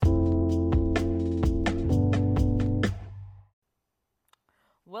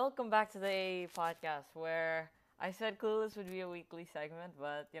welcome back to the podcast where I said Clueless would be a weekly segment,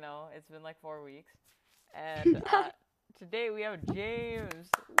 but it's been like 4 weeks. And today we have James.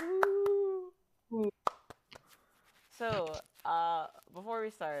 Woo! So, before we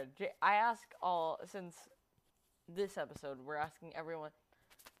start, I ask all, since this episode, we're asking everyone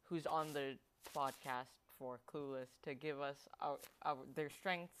who's on the podcast for Clueless to give us their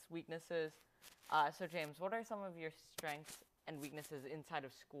strengths, weaknesses. So, James, what are some of your strengths and weaknesses inside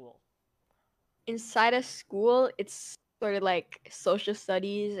of school? Inside of school, it's sort of like social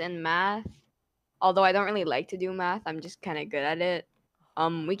studies and math. Although I don't really like to do math, I'm just kind of good at it.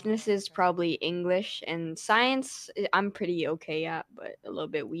 Weaknesses Okay. probably English and science. I'm pretty okay at, but a little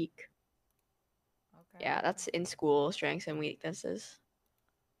bit weak. Okay. Yeah, that's in school strengths and weaknesses.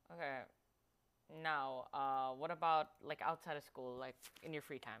 Okay. Now, what about like outside of school, like in your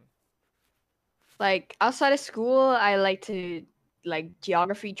free time? Like outside of school, I like to like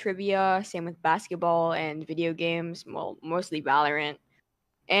geography trivia. Same with basketball and video games. Well, mostly Valorant.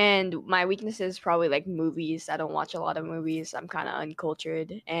 And my weakness is probably like movies. I don't watch a lot of movies. I'm kind of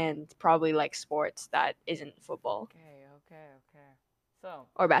uncultured, and probably like sports that isn't football Okay. So,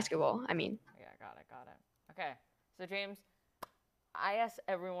 or basketball. I mean, yeah, got it. Okay. So, James, I asked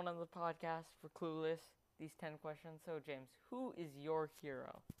everyone on the podcast for Clueless these 10 questions. So, James, who is your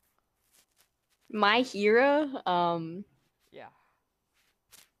hero? my hero. Yeah.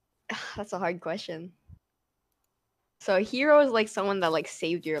 That's a hard question. So a hero is like someone that like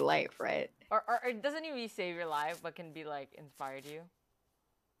saved your life, right? Or it doesn't even save your life, but can be like inspired you.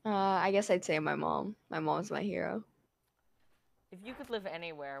 I guess I'd say my mom. My mom's my hero. If you could live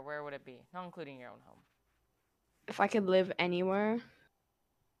anywhere, where would it be? Not including your own home. If I could live anywhere,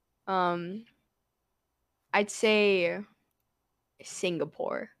 um, I'd say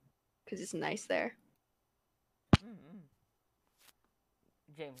Singapore because it's nice there. Mm-hmm.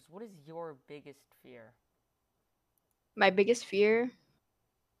 James, what is your biggest fear? My biggest fear,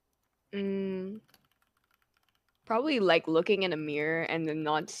 mm, probably like looking in a mirror and then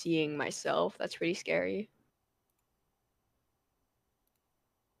not seeing myself. That's pretty scary.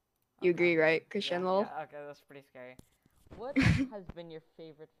 You Okay. agree, right, Yeah, Christian yeah, Lol? okay, that's pretty scary. What has been your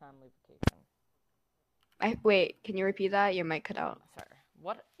favorite family vacation? Wait, can you repeat that? Your mic cut out. Sorry.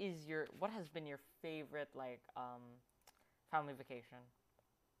 What has been your favorite like family vacation?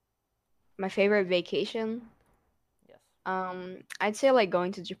 My favorite vacation? Yes. I'd say like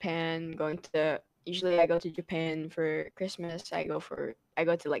going to Japan, usually I go to Japan for Christmas. I go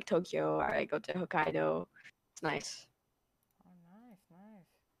to like Tokyo or I go to Hokkaido. It's nice. Oh, nice.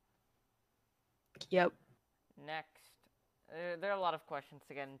 Yep. Next, there are a lot of questions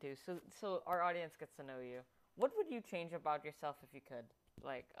to get into. So our audience gets to know you. What would you change about yourself if you could,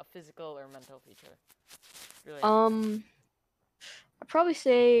 like a physical or mental feature related to you? Um, I'd probably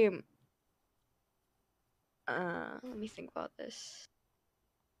say let me think about this.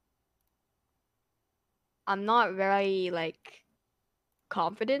 I'm not very like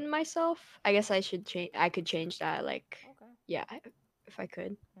confident in myself. I guess I could change that Okay. yeah, if I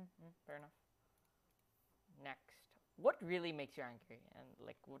could. Fair enough. Next, what really makes you angry and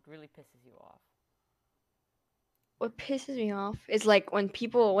like what really pisses you off? What pisses me off is like when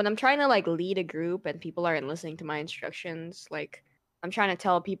I'm trying to like lead a group and people aren't listening to my instructions. Like I'm trying to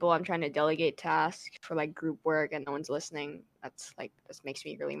tell people I'm trying to delegate tasks for like group work and no one's listening. This makes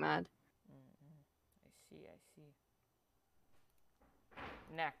me really mad. I see.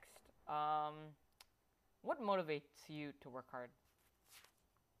 Next, what motivates you to work hard?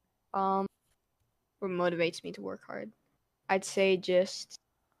 Um, what motivates me to work hard? I'd say just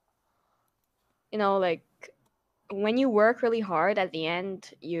like when you work really hard at the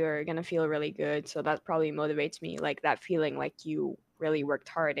end, you're gonna feel really good. So that probably motivates me, like that feeling like you really worked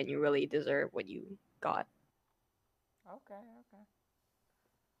hard and you really deserve what you got. Okay.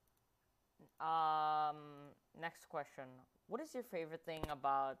 Um, Next question. What is your favorite thing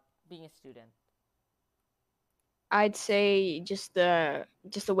about being a student? I'd say just the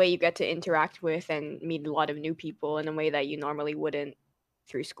way you get to interact with and meet a lot of new people in a way that you normally wouldn't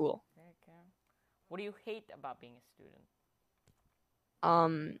through school. Okay. What do you hate about being a student?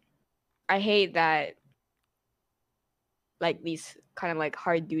 Um, I hate that like these kind of like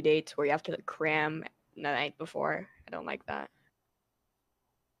hard due dates where you have to like, cram the night before. I don't like that.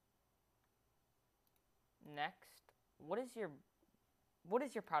 Next, what is your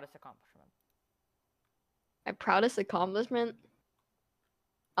proudest accomplishment? My proudest accomplishment,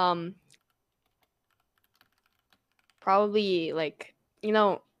 um, probably like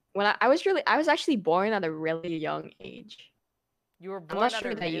when I was actually born at a really young age. You were I'm not born at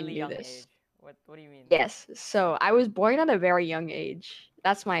sure a that you really knew young this. age. What do you mean? Yes, so I was born at a very young age.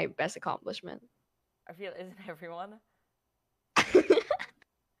 That's my best accomplishment. I feel isn't everyone?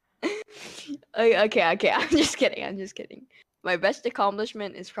 Okay. I'm just kidding. My best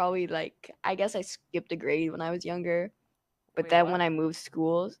accomplishment is probably like I guess I skipped a grade when I was younger, but Wait, then when what? I moved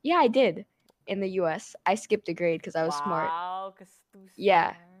schools, yeah, I did. In the U.S., I skipped a grade because I was smart. Wow, cause too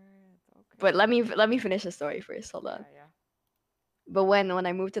Yeah, smart. but Okay. let me finish the story first. Hold on. Yeah, yeah. But when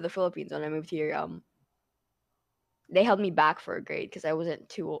I moved to the Philippines, when I moved here, they held me back for a grade because I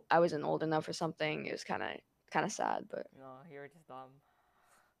wasn't old enough or something. It was kind of sad, but No, you were just dumb.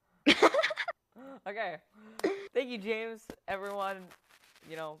 Okay. Thank you, James. Everyone,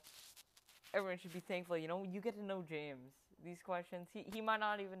 you know, everyone should be thankful. You know, you get to know James. These questions, he might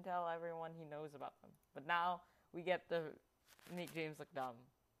not even tell everyone he knows about them. But now we get to make James look dumb.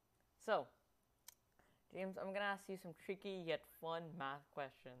 So, James, I'm gonna ask you some tricky yet fun math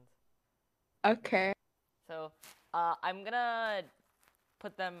questions. okay. So, I'm gonna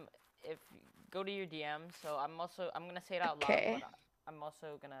put them if go to your DM. So I'm gonna say it out loud, Okay. but I'm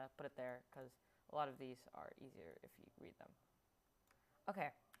also gonna put it there because a lot of these are easier if you read them. Okay,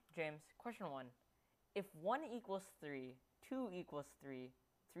 James. Question one: if 1 equals 3, 2 equals 3,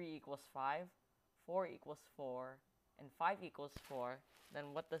 3 equals 5, 4 equals 4, and 5 equals 4,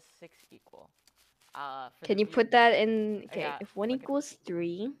 then what does 6 equal? For the Can you put that in? Okay, yeah, if one look at equals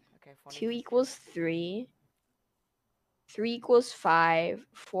 3, okay, if 2 1 equals 3, equals 3, 3 equals 5,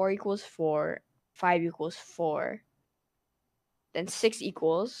 4 equals 4, 5 equals 4, then 6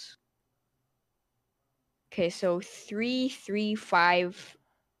 equals. Okay, so 3, 3, 5,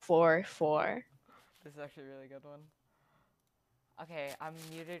 4, 4. this is actually a really good one. Okay, I'm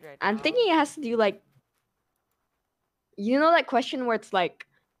muted right I'm now. thinking it has to do like, you know that question where it's like,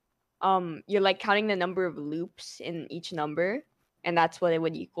 you're like counting the number of loops in each number, and that's what it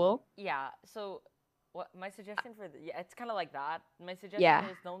would equal. Yeah, so what my suggestion for yeah, it's kind of like that. My suggestion Yeah.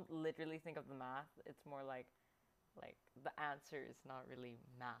 is don't literally think of the math. It's more like the answer is not really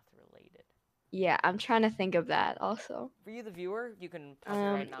math related. Yeah, I'm trying to think of that also. For you, the viewer, you can pause it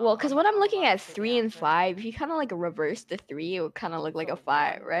right Well, now. because when I'm I'm looking about to at say the 3 and answer. 5, if you kind of like reverse the 3, it would kind of look like a So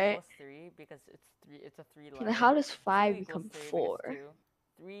 5, one right? equals 3 because it's three. It's a three Okay, now letter. how does Two 5 equals become 3 because 4? 2.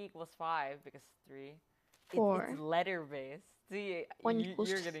 3 equals 5 because 3. It's 4. letter based. See, 1 equals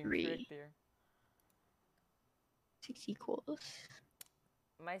you're getting 3. tricked here. 6 equals.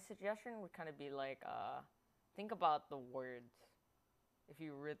 My suggestion would kind of be like think about the words. If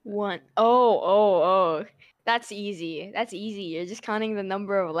you read the 1. Oh. That's easy. That's easy. You're just counting the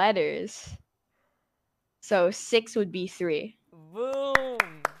number of letters. So 6 would be 3. boom,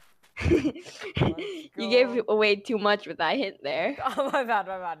 let's You gave go. away too much with that hint there. Oh my bad,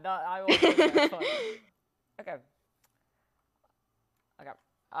 my bad. No, I won't take that. It's fun. Okay,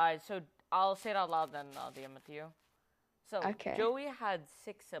 okay. So I'll say it out loud, then I'll DM it to you. So Okay. Joey had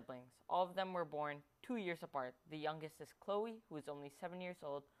 6 siblings. All of them were born 2 years apart. The youngest is Chloe, who is only 7 years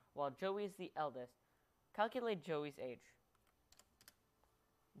old, while Joey is the eldest. Calculate Joey's age.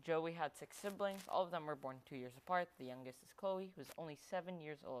 Joey had 6 siblings. All of them were born 2 years apart. The youngest is Chloe, who's only 7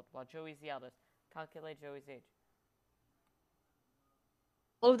 years old, while Joey's the eldest. Calculate Joey's age.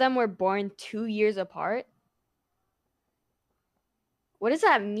 All of them were born 2 years apart? What does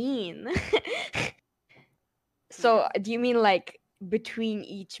that mean? So, Years? do you mean like between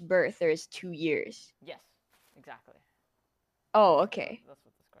each birth there's 2 years? Yes, exactly. Oh, okay. That's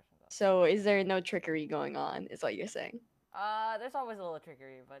what this question's at. So, is there no trickery going on? Is what you're saying? There's always a little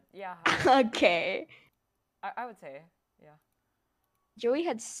trickery, but yeah, Okay. I would say, yeah. Joey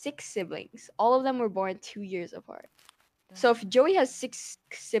had 6 siblings. All of them were born 2 years apart. So, if Joey has 6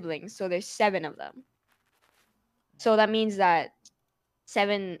 siblings, so there's 7 of them. So, that means that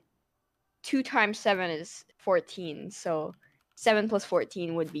 7, 2 times 7 is 14. So, 7 plus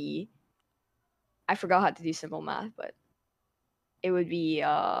 14 would be, I forgot how to do simple math, but it would be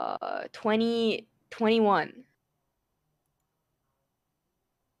 21.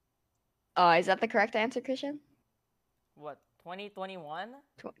 Is that the correct answer, Christian? What, 2021?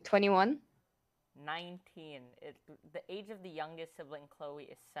 21? 19. The age of the youngest sibling, Chloe,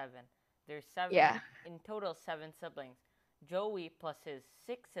 is 7. There's 7, Yeah. in total, 7 siblings. Joey plus his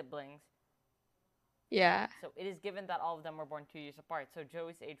 6 siblings. Yeah. So it is given that all of them were born 2 years apart. So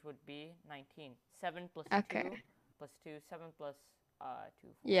Joey's age would be 19. 7 plus Okay. 2 plus 2. 7 plus 2.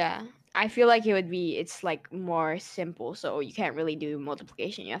 4. Yeah. I feel like it's like more simple, so you can't really do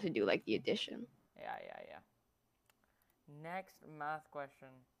multiplication. You have to do like the addition. Yeah. Next math question.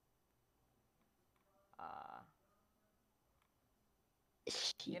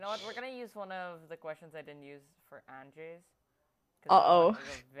 You know what? We're gonna use one of the questions I didn't use for Andres. Because Uh-oh. this one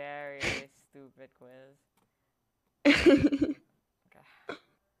is a very, very stupid quiz. Okay.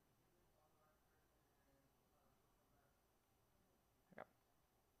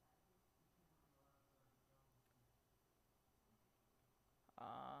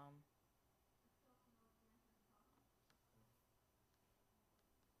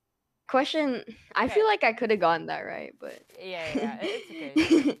 Question. I Okay. feel like I could have gotten that right, but Yeah. It's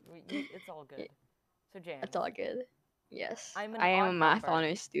okay. It's all good. So James, That's all good. Yes, I'm an I am a odd math number.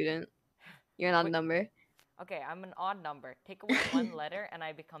 honors student. You're an odd Wait, number. okay, I'm an odd number. Take away one letter and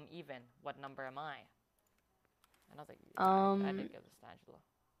I become even. What number am I? I don't think I didn't get this to Angela.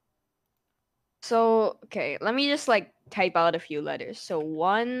 So okay, let me just like type out a few letters. So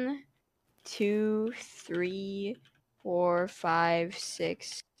 1, 2, 3, 4, 5,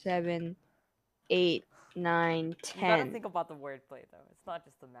 6, 7, 8, 9, You gotta 10. think about the wordplay though. It's not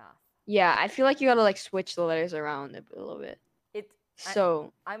just the math. Yeah, I feel like you gotta like switch the letters around a little bit. It's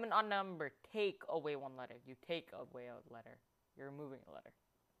So I'm an odd number. Take away one letter. You take away a letter. You're removing a letter.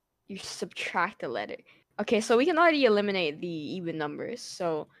 you subtract a letter. Okay, so we can already eliminate the even numbers.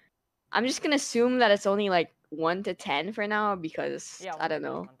 So I'm just gonna assume that it's only like 1 to 10 for now because Yeah, I don't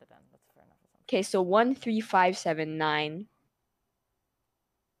know. 1 to 10. That's fair enough assumption. Okay, so 1, 3, 5, 7, 9.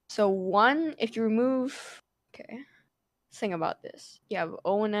 So 1, if you remove. Okay, let's think about this. You have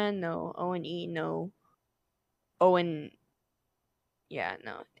O and N, no. O and E, no. O and. Yeah,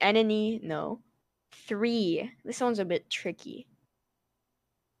 no. N and E, no. 3. This one's a bit tricky.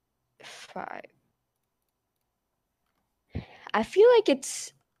 5. I feel like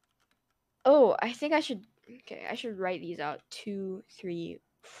it's. Oh, I think I should. Okay, I should write these out. 2, 3,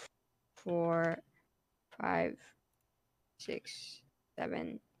 4, 5, 6,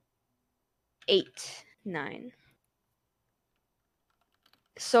 7, 8, 9.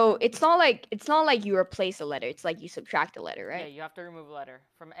 So it's not like you replace a letter. It's like you subtract a letter, Yeah, right? you have to remove a letter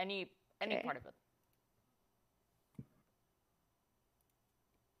from any Okay. part of it.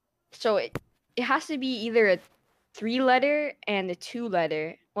 So it has to be either a 3-letter and a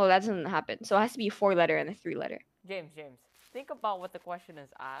 2-letter. Well, that doesn't happen. So it has to be a 4-letter and a 3-letter. James, think about what the question is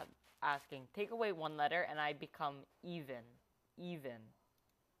asking. Take away one letter and I become even. Even.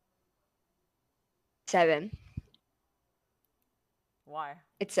 7. Why?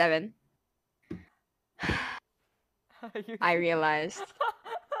 It's 7. I realized.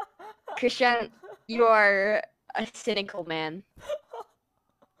 Christian, you are a cynical man.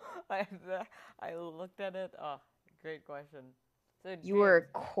 I looked at it. Oh, great question. So You are a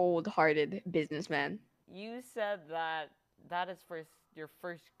cold-hearted businessman. You said that is your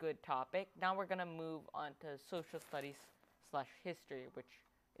first good topic. Now we're gonna move on to social studies / history, which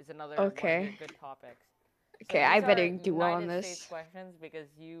is another one of your good topics. So Okay, I these better are do well on United States this. questions because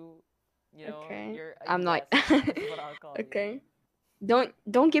you know, Okay. you're a I'm not. US, is what I'll call you. Okay.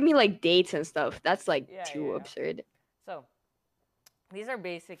 Don't give me like dates and stuff. That's like too absurd. So these are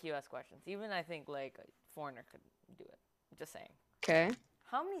basic US questions. Even I think like a foreigner could do it. Just saying. Okay.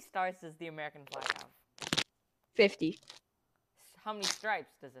 How many stars does the American flag have? 50. How many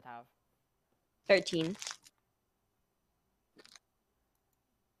stripes does it have? 13.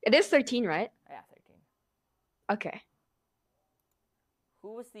 It is 13, right? Yeah, 13. Okay.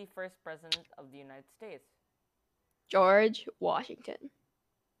 Who was the first president of the United States? George Washington.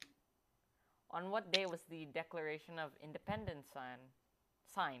 On what day was the Declaration of Independence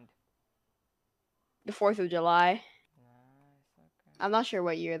signed? The 4th of July. Nice, okay. I'm not sure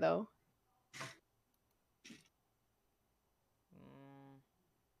what year though.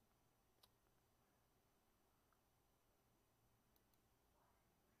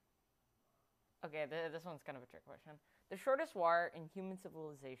 Okay, this one's kind of a trick question. The shortest war in human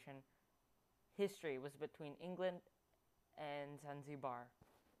civilization history was between England and Zanzibar.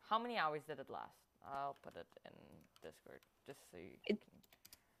 How many hours did it last? I'll put it in Discord just so you can...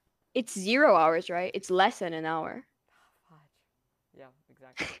 It's 0 hours, right? It's less than an hour. Fudge. Yeah,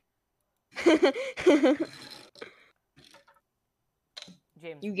 exactly.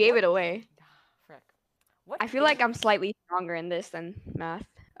 James, you gave it away. Frick. I feel like I'm slightly stronger in this than math.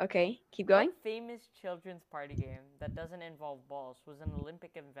 Okay, keep going. What famous children's party game that doesn't involve balls was an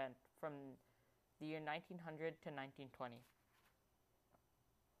Olympic event from the year 1900 to 1920?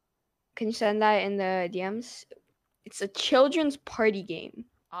 Can you send that in the DMs? It's a children's party game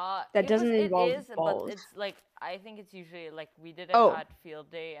that doesn't involve balls. But it's like, I think it's usually like we did it at field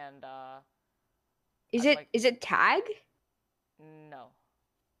day and Is it tag? No.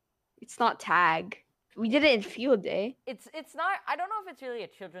 It's not tag. We did it in field day. It's not. I don't know if it's really a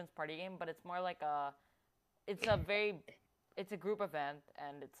children's party game, but it's more like it's a group event,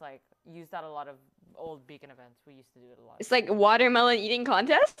 and it's like used at a lot of old Beacon events. We used to do it a lot. It's like a watermelon eating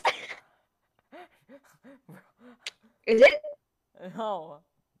contest. Is it? No.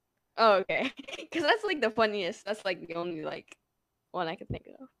 Oh, okay. Because that's like the funniest. That's like the only like one I can think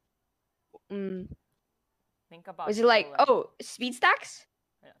of. Think about. Was it like speed stacks?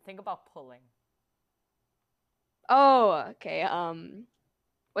 Yeah, think about pulling. Oh, okay.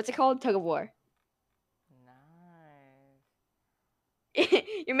 What's it called? Tug of war. Nice.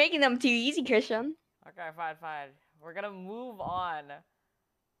 You're making them too easy, Christian. Okay, fine, fine. We're gonna move on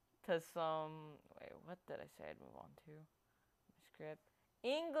to some. Wait, what did I say I'd move on to? Script.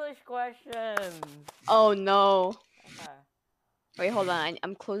 English questions. Oh no. Okay. Wait, hold on.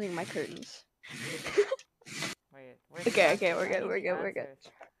 I'm closing my curtains. Wait, where's the Okay, answers? we're I good, need we're the good, we're good.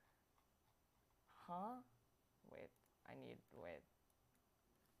 answers. Huh? Wait, wait.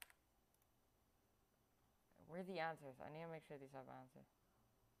 Where are the answers? I need to make sure these have answers.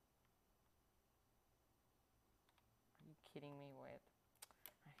 Are you kidding me? Wait.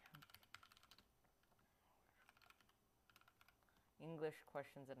 English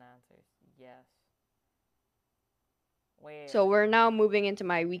questions and answers. Yes. Wait. So we're now moving into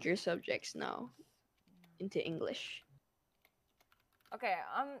my weaker subjects now. Into English. Okay,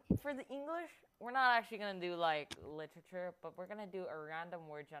 for the English, we're not actually gonna do like literature, but we're gonna do a random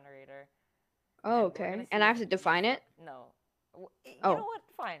word generator. Oh, And we're gonna okay. see And I if have to this define one- it? No. You Oh. know what?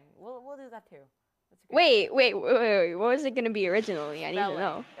 Fine. We'll do that too. That's okay. Wait. What was it gonna be originally? I need to Spelling.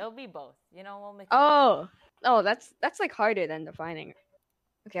 know. It'll be both. You know, we'll mix. Oh. Oh, that's like harder than defining.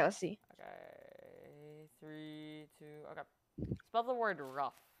 Okay, let's see. Okay. 3, 2. Okay. Spell the word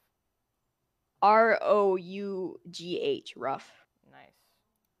rough. ROUGH, rough. Nice.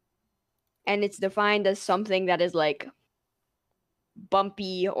 And it's defined as something that is like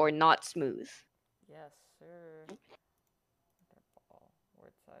bumpy or not smooth. Yes, sir. Ball.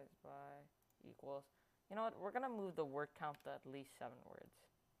 Word size by equals. You know what? We're gonna move the word count to at least 7 words.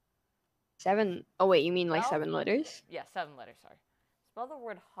 7. Oh wait, you mean like Well- 7 letters? Yeah, 7 letters. Sorry. Spell the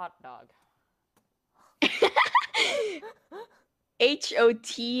word hot dog.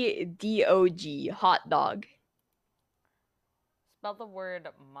 HOTDOG, hot dog. Spell the word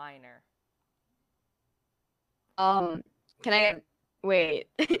minor. Can I wait?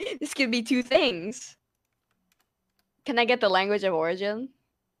 This could be 2 things. Can I get the language of origin?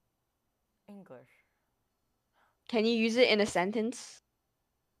 English. Can you use it in a sentence?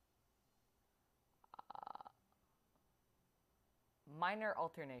 Minor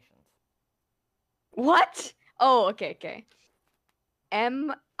alternations. What? Oh, okay.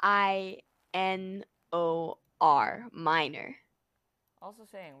 MINOR, minor. Also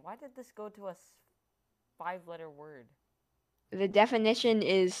saying, why did this go to a 5-letter word? The definition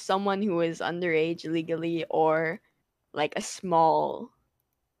is someone who is underage legally or like a small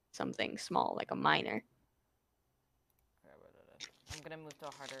something small, like a minor. I'm gonna move to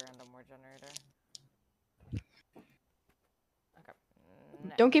a harder random word generator. Okay.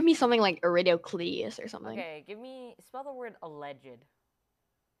 Next. Don't give me something like Iridocleus or something. Okay, spell the word alleged.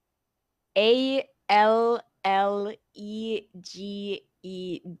 ALLEGED,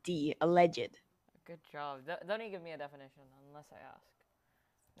 alleged. Good job. Don't even give me a definition unless I ask.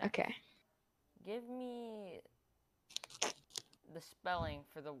 Next. Okay. Give me the spelling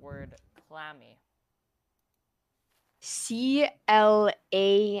for the word clammy.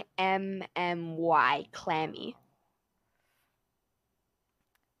 CLAMMY, clammy.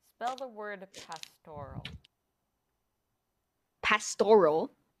 Spell the word pastoral.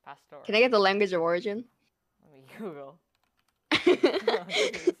 Pastoral. Pastoral. Can I get the language of origin? Let me Google. Give me a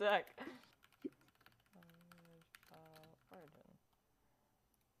sec. Origin.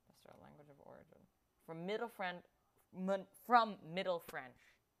 Pastoral language of origin. From Middle French. From Middle French.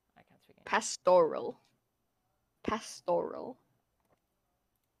 I can't speak English. Pastoral.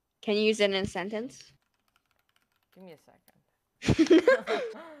 Can you use it in a sentence? Give me a second.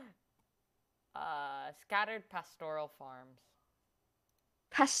 Scattered pastoral farms.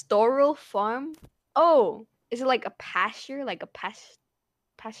 Pastoral farm? Oh, is it like a pasture? Like a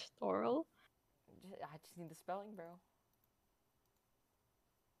pastoral? I just need the spelling, bro.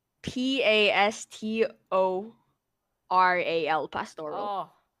 PASTORAL, pastoral. Oh,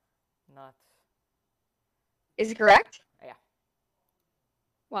 nuts. Is it correct? Yeah.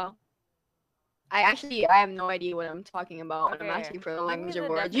 Wow. I have no idea what I'm talking about when I'm asking for the language of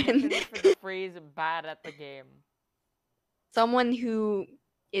origin. Definition for the phrase "bad at the game." Someone who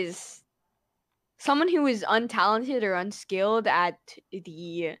is untalented or unskilled at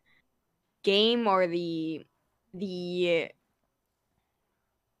the game or the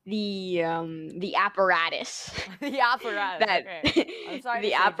apparatus. The apparatus. that Okay. I'm sorry to the say,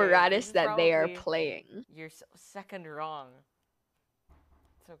 Jay, apparatus this is that they are probably- playing. You're second wrong.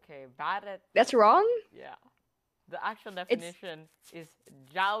 It's okay. Bad at. That's wrong? Yeah. The actual definition is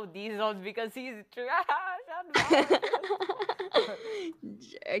Zhao Dizon because he's trash at Valorant.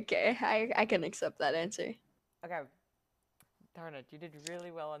 Okay, I can accept that answer. Okay. Darn it, you did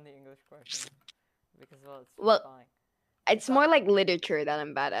really well on the English question. Because, well, it's Well- spelling. It's more like literature that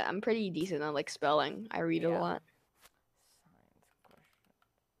I'm bad at. I'm pretty decent at like spelling. I read a Yeah. lot. Science question.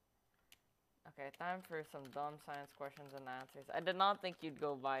 Okay, time for some dumb science questions and answers. I did not think you'd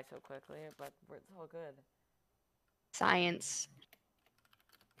go by so quickly, but it's all good. Science.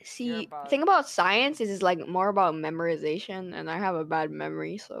 You're See, the about. thing about science is it's like more about memorization, and I have a bad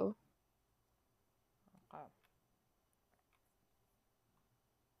memory, so Oh.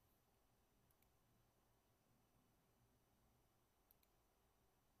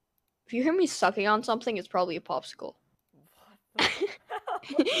 if you hear me sucking on something, it's probably a popsicle. What the hell?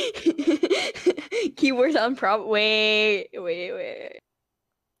 Keywords on wait.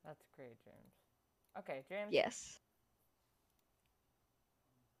 That's great, James. Okay, James. Yes.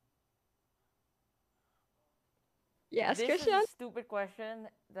 Yes, This is Christian. a stupid question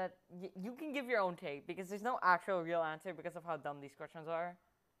that you can give your own take because there's no actual real answer because of how dumb these questions are,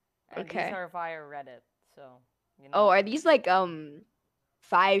 and these Okay. are via Reddit, so you know. Oh, are these like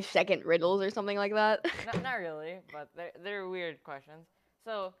 5-second riddles or something like that? Not really, but they're weird questions.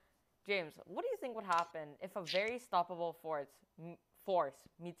 So, James, what do you think would happen if a very stoppable force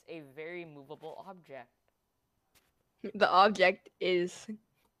meets a very movable object? The object is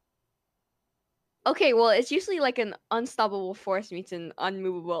okay. Well, it's usually like an unstoppable force meets an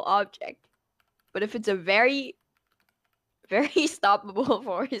unmovable object. But if it's a very, very stoppable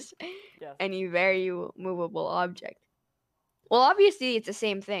force Yes. and a very movable object, well, obviously it's the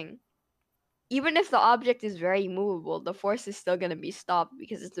same thing. Even if the object is very movable, the force is still gonna be stopped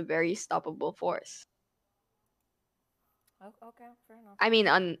because it's a very stoppable force. Oh, okay, fair enough. I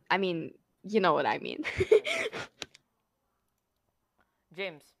mean, you know what I mean. Yes.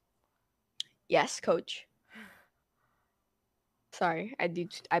 James. Yes, coach. Sorry, I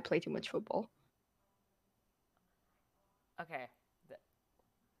play too much football. Okay.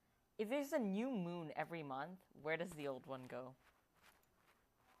 If there's a new moon every month, where does the old one go?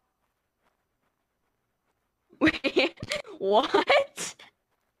 Wait, what?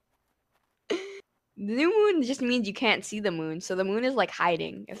 The new moon just means you can't see the moon, so the moon is like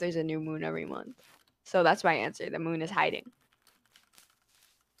hiding if there's a new moon every month. So that's my answer. The moon is hiding.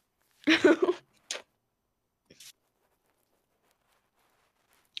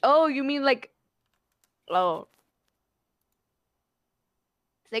 Oh, you mean like oh.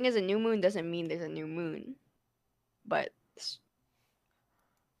 Thing is a new moon doesn't mean there's a new moon. But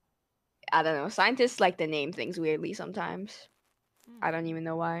I don't know. Scientists like to name things weirdly sometimes. I don't even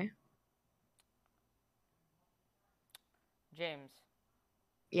know why. James.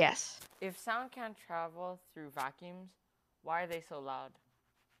 Yes. If sound can't travel through vacuums, why are they so loud?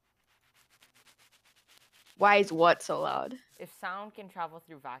 Why is what so loud? If sound can travel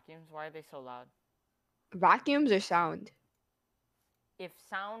through vacuums, why are they so loud? Vacuums or sound? If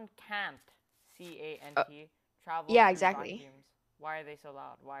sound can't, C-A-N-T, travel yeah, through exactly. vacuums, why are they so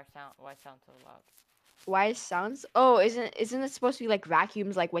loud? Why sound so loud? Why sounds? Oh, isn't it supposed to be like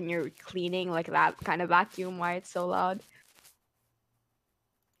vacuums, like when you're cleaning, like that kind of vacuum? Why it's so loud?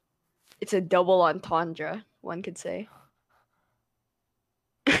 It's a double entendre, one could say.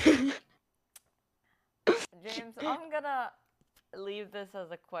 James, I'm gonna leave this as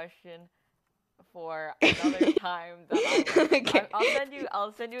a question for another time that Okay.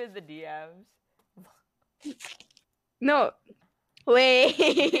 I'll send you in the DMs. No. Wait.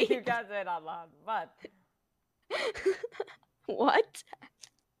 You can't say it out loud, but What?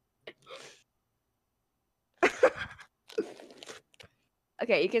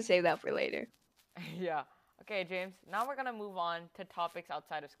 Okay, you can save that for later. yeah. Okay, James. Now we're gonna move on to topics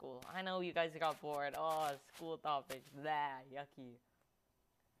outside of school. I know you guys got bored. Oh, school topics. Blah, yucky.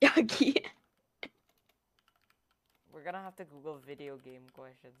 Yucky. We're gonna have to Google video game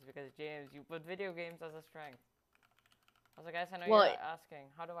questions because James, you put video games as a strength. Also, guys, I know Well, you're asking,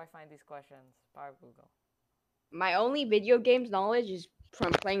 how do I find these questions? Power Google. my only video games knowledge is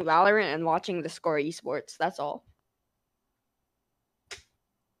from playing Valorant and watching the Score Esports. That's all.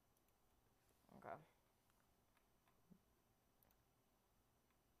 Okay.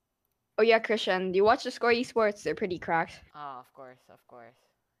 Oh yeah, Christian, do you watch the Score Esports? They're pretty cracked. Ah, of course, of course.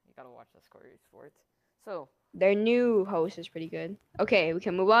 You gotta watch the Score Sports. So, Their new host is pretty good. Okay, we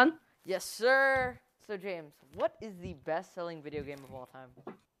can move on. yes, sir. So, James, what is the best-selling video game of all time?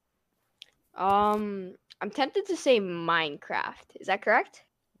 I'm tempted to say Minecraft. Is that correct?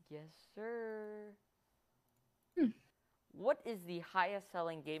 Yes, sir. Hmm. What is the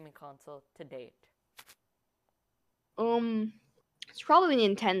highest-selling gaming console to date? It's probably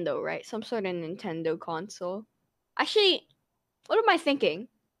Nintendo, right? Some sort of Nintendo console. Actually, what am I thinking?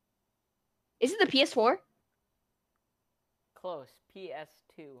 Is it the PS4? Close.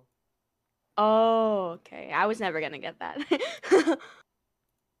 PS2. Oh, okay. I was never gonna get that.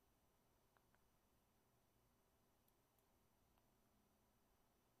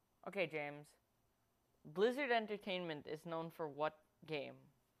 Okay, James. Blizzard Entertainment is known for what game?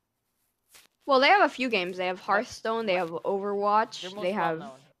 Well, they have a few games. They have But Hearthstone, they what have they're Overwatch, they most well have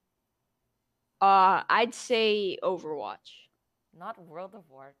known? I'd say Overwatch. Not World of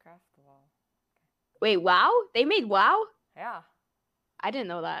Warcraft. Well, Wait, WoW? They made WoW? yeah, I didn't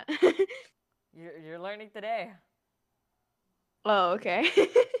know that. you're learning today. Oh, okay. These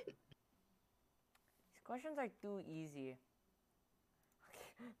questions are too easy.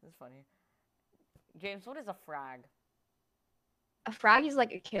 This is funny. James, what is a frag? A frag is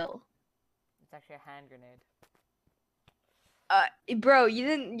like a kill. It's actually a hand grenade. Bro, you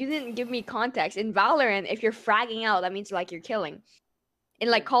didn't give me context. In Valorant, if you're fragging out, that means like you're killing. In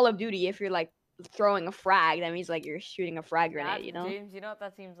like James, Call of Duty, if you're like throwing a frag, that means like you're shooting a frag grenade, you know? James, you know what?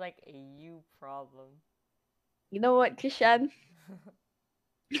 That seems like a you problem. You know what, Kishan?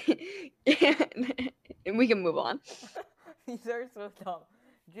 And we can move on. These are so dumb.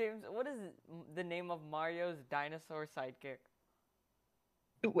 James, what is the name of Mario's dinosaur sidekick?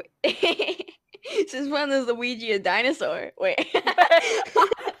 Wait. Since when is Luigi a dinosaur? Wait.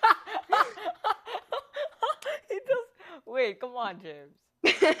 He does. Wait, come on, James.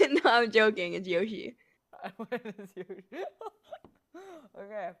 No, I'm joking. It's Yoshi. What is yours?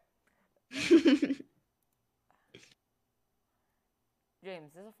 Okay,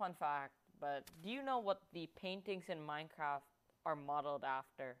 James, this is a fun fact, but do you know what the paintings in Minecraft are modeled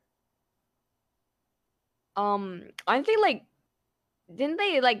after? Aren't they like? Didn't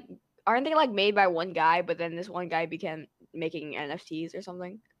they like? Aren't they like made by one guy? But then this one guy began making NFTs or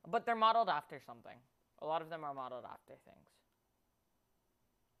something. But they're modeled after something. A lot of them are modeled after things.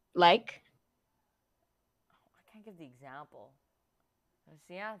 Like? I can't give the example. That's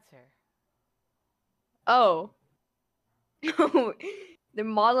the answer. Oh. They're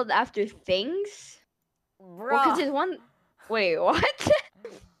modeled after things? Well, because Bruh. there's one. Wait, what?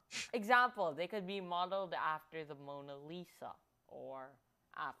 Example, they could be modeled after the Mona Lisa or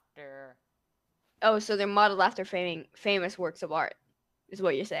after. Oh, so they're modeled after famous works of art, is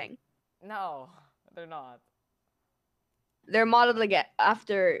what you're saying. No, they're not. They're modeled like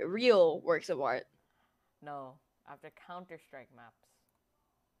after real works of art. No, after Counter Strike maps.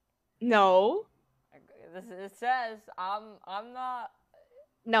 No. It says I'm not.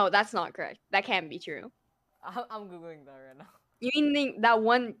 No, that's not correct. That can't be true. I'm googling that right now. You mean that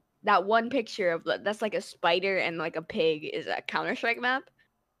one picture of that's like a spider and like a pig is a Counter-Strike map?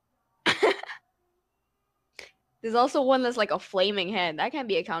 There's also one that's like a flaming head. That can't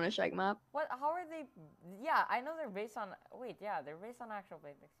be a Counter-Strike map. What? How are they? Yeah, I know they're based on. Wait, yeah, they're based on actual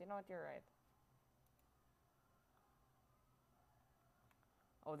paintings. You know what? You're right.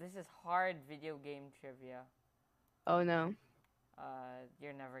 Oh, this is hard video game trivia. Oh no.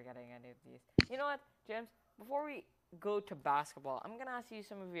 You're never getting any of these. You know what, James? Before we go to basketball, I'm gonna ask you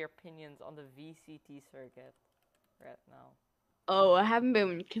some of your opinions on the VCT circuit right now. Oh, I haven't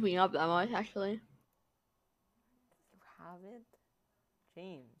been keeping up that much actually. You haven't,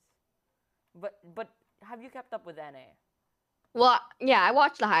 James. But have you kept up with NA? Well, yeah, I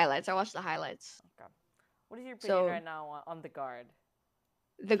watched the highlights. Okay. What is your opinion So right now on the guard?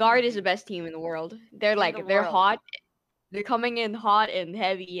 the Guard is the best team in the world. They're In the like they're world. hot. They're coming in hot and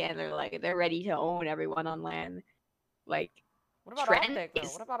heavy, and they're ready to own everyone on LAN. Like What about Trent Optic though?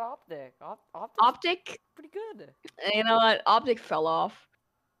 is What about Optic? Optic's Optic. pretty good. You know what? Optic fell off.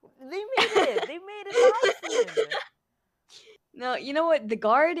 They made it. They made it last season. No, you know what? The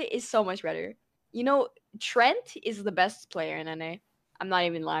Guard is so much better. You know, Trent is the best player in NA. I'm not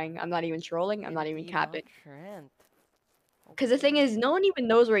even lying. I'm not even trolling. I'm not even Indeed on capping. Trent. Because the thing Okay. is, no one even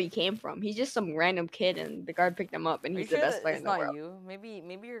knows where he came from. He's just some random kid, and the Guard picked him up, and Are you he's the sure best that player it's in the not world. you?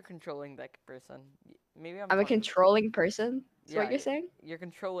 Maybe you're controlling that person. Maybe I'm I'm a talking. controlling person. Is Yeah, what you're saying? you're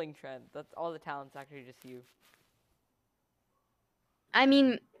controlling Trent. That's all the talent's actually just you. I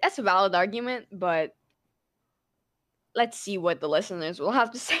mean, that's a valid argument, but let's see what the listeners will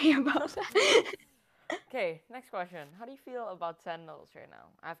have to say about that. Okay, next question. How do you feel about Sentinels right now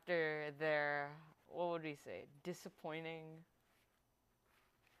after their, what would we say, disappointing?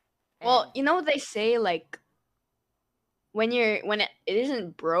 Well, end? you know what they say, like when it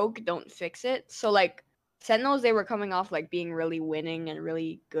isn't broke, don't fix it. So like Sentinels, they were coming off like being really winning and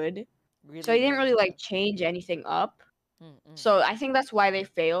really good. Really So they didn't really winning. like change anything up. Mm-mm. So I think that's why they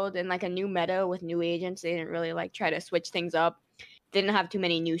failed. In like a new meta with new agents, they didn't really like try to switch things up. Didn't have too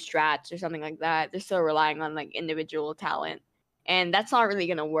many new strats or something like that. They're still relying on like individual talent. And that's not really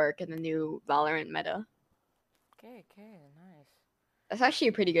gonna work in the new Valorant meta. Okay, nice. That's actually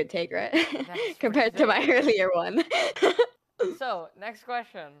a pretty good take, right? That's Compared pretty to my earlier one. So, next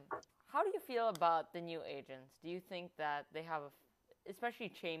question. How do you feel about the new agents? Do you think that they have especially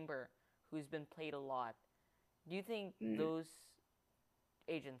Chamber, who's been played a lot? Do you think Mm. those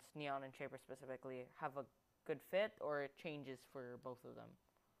agents, Neon and Chamber specifically, have a good fit or it changes for both of them?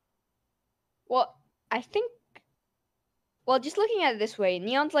 Well, I think. Well, just looking at it this way,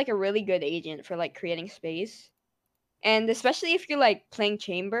 Neon's like a really good agent for like creating space, and especially if you're like playing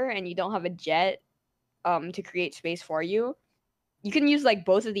Chamber and you don't have a jet, to create space for you, you can use like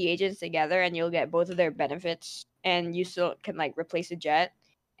both of the agents together, and you'll get both of their benefits, and you still can like replace a jet.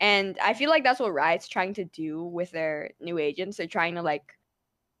 And I feel like that's what Riot's trying to do with their new agents. They're trying to like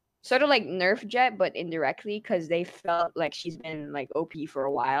sort of like nerf Jet, but indirectly because they felt like she's been like OP for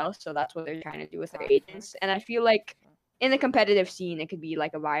a while. So that's what they're trying to do with their Facts, agents. facts. And I feel like in the competitive scene, it could be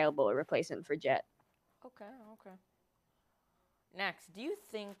like a viable replacement for Jet. Okay, okay. Next, do you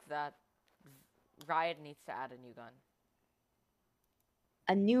think that Riot needs to add a new gun?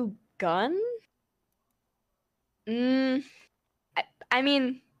 A new gun? Mm, I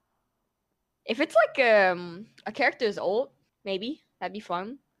mean, if it's like a character's ult, maybe that'd be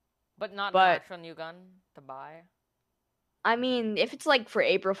fun. But not an But actual new gun to buy? I mean, if it's like for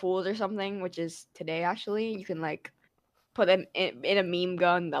April Fools or something, which is today actually, you can like put them in a meme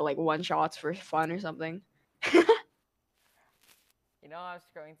gun that like one shots for fun or something. You know, I was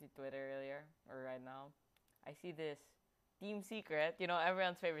scrolling through Twitter earlier, or right now. I see this Team Secret, you know,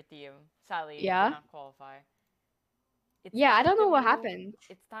 everyone's favorite team. Sadly, did Yeah. not qualify. It's Yeah, I time don't to know what move- happened.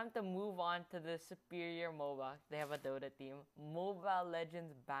 It's time to move on to the superior MOBA. They have a Dota team. Mobile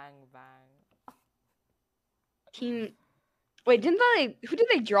Legends Bang Bang. Team. Wait, didn't they? Who did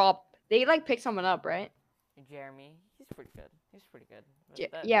they drop? They like picked someone up, right? Jeremy, he's pretty good. He's pretty good.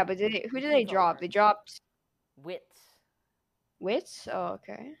 Yeah, but who the did they team's all drop? right. They dropped Wits. Wits. Oh,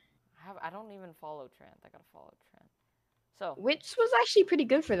 okay. I don't even follow Trent. I gotta follow Trent. So Wits was actually pretty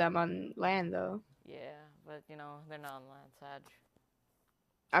good for them on land, though. yeah, but you know they're not on land, sad.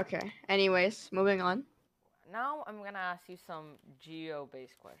 Okay. Anyways, moving on. Now I'm gonna ask you some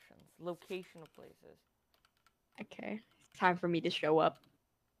geo-based questions. Location of places. Okay. It's time for me to show up.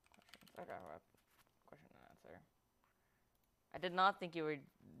 Okay, right. Question and answer. I did not think you would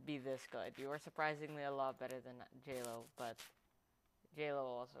be this good. You were surprisingly a lot better than JLo, but JLo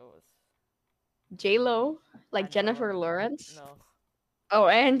also was. J-Lo, like Angelo. Jennifer Lawrence. No, Oh,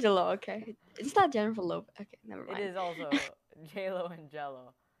 Angelo. Okay. It's not Jennifer Lopez. Okay, never mind. it is also JLo and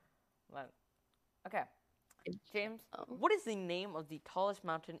Jello. But, okay, James, Oh. what is the name of the tallest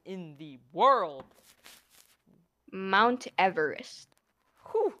mountain in the world? Mount Everest.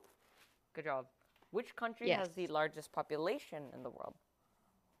 Whew. Good job. Which country Yes. has the largest population in the world?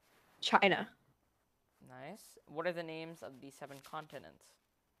 China. Nice. What are the names of the 7 continents?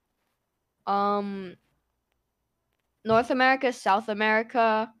 North America, South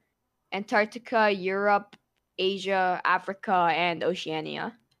America, Antarctica, Europe, Asia, Africa, and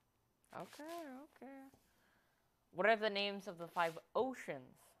Oceania. Okay, okay. What are the names of the 5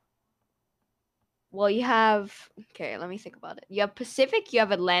 oceans? Well, you have. Okay, let me think about it. You have Pacific, you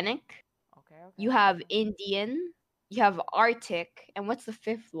have Atlantic, Okay, okay. you have Indian, you have Arctic, and what's the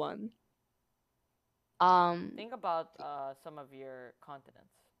 5th one? Think about some of your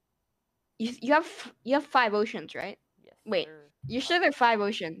continents. You have 5 oceans, right? Yes. Wait, there are you're 5. sure there are 5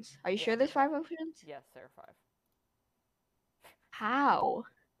 oceans? Are you Yeah. sure there's 5 oceans? Yes, there are 5. How?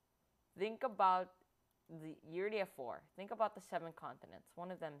 Think about you already have 4. Think about the 7 continents.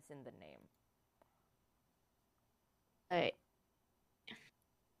 One of them is in the name. Right.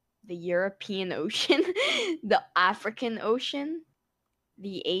 The European Ocean, the African Ocean,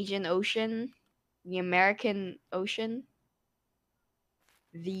 the Asian Ocean, the American Ocean,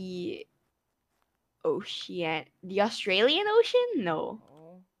 the the Australian Ocean? No.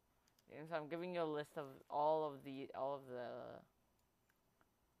 Oh, James, I'm giving you a list of all of the as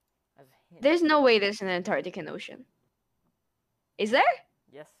a hint. There's no way there's an Antarctic Ocean. Is there?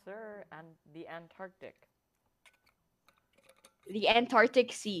 Yes, sir. And the Antarctic. The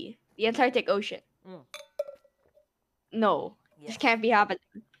Antarctic Sea. The Antarctic Ocean. Mm. No. Yes. This can't be happening.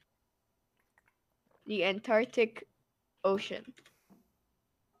 The Antarctic Ocean.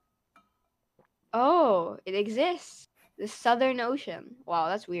 Oh, it exists. The Southern Ocean. Wow,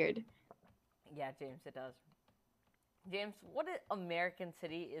 that's weird. Yeah, James, it does. James, what American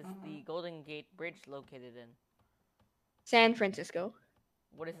city is the Golden Gate Bridge located in? San Francisco.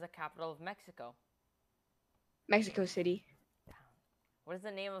 What is the capital of Mexico? Mexico City. What is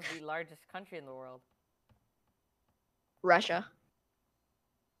the name of the largest country in the world? Russia.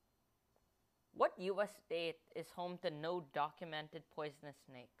 What U.S. state is home to no documented poisonous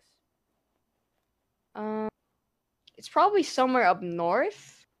snakes? Um, it's probably somewhere up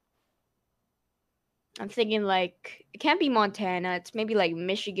north. I'm thinking like it can't be Montana. It's maybe like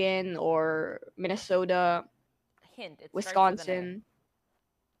Michigan or Minnesota, Hint, it starts with an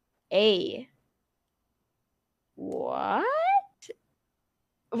A. Wisconsin. A. What?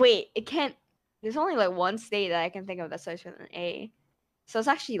 Wait, it can't. There's only like one state that I can think of that starts with an A. So it's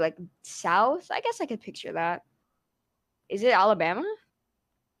actually like south. I guess I could picture that. Is it Alabama?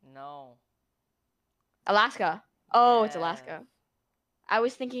 No. Alaska. Oh, it's Yes. Alaska. I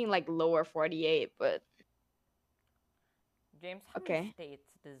was thinking like lower 48, but James, how many okay. states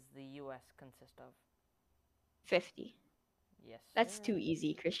does the U.S. consist of? 50. Yes, That's sir. too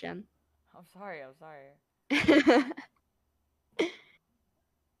easy, Christian. I'm sorry.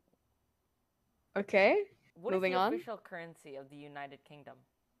 Okay, What is moving the on. official currency of the United Kingdom?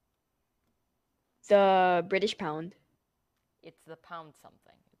 The British pound. It's the pound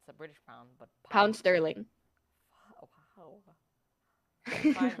something. It's the British pound, but Pound sterling. Wow.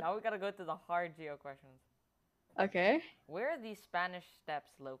 Okay, fine. Now we gotta go to the hard geo questions. Okay. Where are these Spanish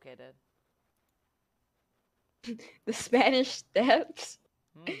Steps located? The Spanish Steps.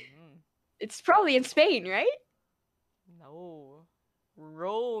 Mm-hmm. It's probably in Spain, right? No.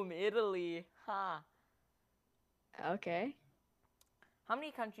 Rome, Italy. Ha. Okay. How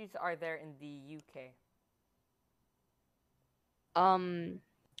many countries are there in the UK?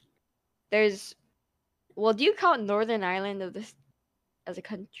 There's. Well, do you count Northern Ireland of this as a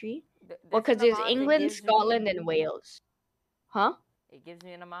country? Well, There's because an there's amount. England, Scotland, and Wales. Huh? It gives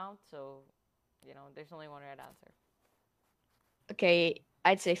me an amount, so there's only one right answer. Okay,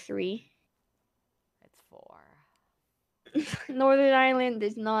 I'd say 3. It's 4. Northern Ireland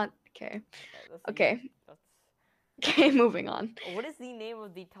is not okay. That's Okay. easy. That's... Okay, moving on. What is the name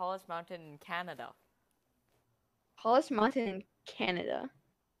of the tallest mountain in Canada? Tallest mountain in Canada.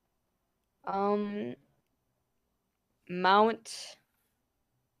 Mount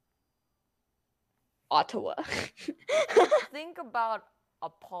Ottawa. Think about a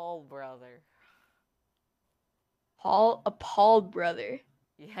Paul brother. A Paul brother.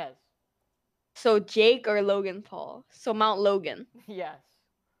 Yes. So Jake or Logan Paul. So Mount Logan. Yes.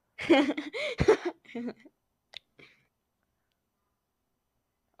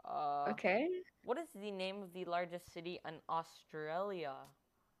 Okay. What is the name of the largest city in Australia?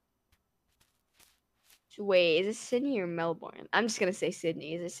 Wait, is it Sydney or Melbourne? I'm just gonna say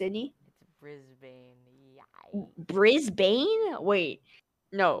Sydney. Is it Sydney? It's Brisbane. Yay. Brisbane? Wait,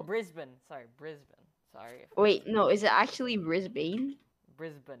 no. Brisbane. Sorry, Brisbane. Sorry. Wait, no. Is it actually Brisbane?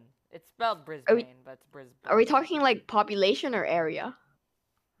 Brisbane. It's spelled Brisbane, but it's Brisbane. Are we talking like population or area?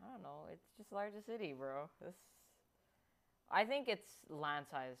 I don't know. It's just largest city, bro. I think it's land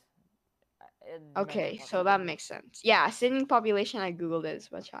size. Okay, so that makes sense. Yeah, Sydney population, I googled it,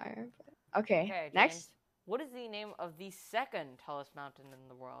 is much higher. Okay, James, next. what is the name of the second tallest mountain in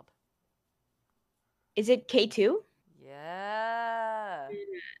the world? Is it K2? Yeah.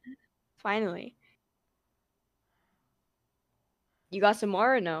 Finally. You got some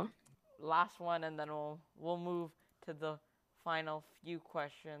more or no? Last one, and then we'll move to the final few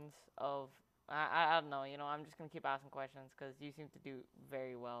questions of... I don't know, I'm just going to keep asking questions because you seem to do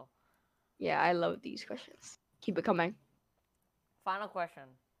very well. Yeah, I love these questions. Keep it coming. Final question.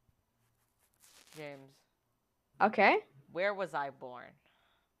 James. Okay. Where was I born?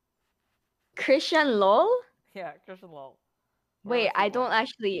 Christian Lol? Yeah, Christian Lol. Wait, I don't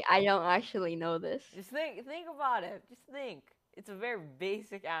actually know this. Just think about it. Just think. It's a very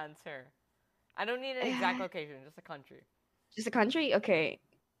basic answer. I don't need an exact location, just a country. Just a country? Okay.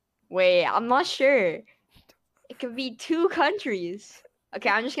 Wait, I'm not sure. It could be 2 countries. Okay,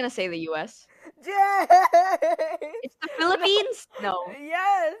 I'm just gonna say the U.S. James! It's the Philippines? No.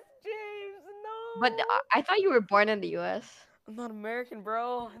 Yes, James, no. But I thought you were born in the U.S. I'm not American,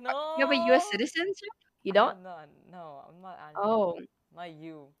 bro. No. You have a U.S. citizenship? You don't? No, I'm not Angie. Oh. Not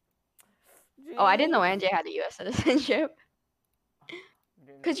you. James. Oh, I didn't know Angie had a U.S. citizenship.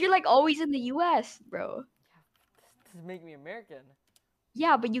 Because you're like always in the U.S., bro. This doesn't make me American.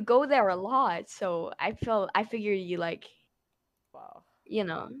 Yeah, but you go there a lot, so I figured you like... Wow.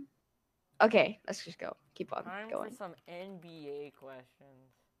 Okay, let's just go. Keep on Time going. for some NBA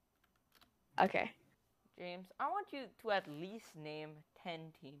questions. Okay. James, I want you to at least name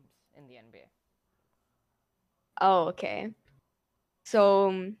 10 teams in the NBA. Oh, okay. So...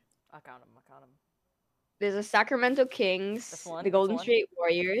 I'll count them. There's the Sacramento Kings, the Golden State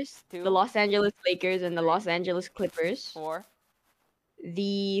Warriors, 2, the Los Angeles Lakers, and the Los Angeles Clippers. 4.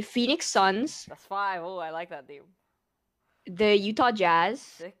 The Phoenix Suns. That's 5. Oh, I like that team. The Utah Jazz.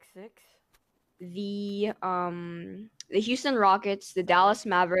 6. the Houston Rockets, the Seven, Dallas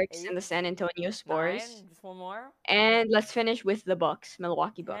Mavericks, and eight, the San Antonio Spurs. 9. Just one more. And let's finish with the Bucks,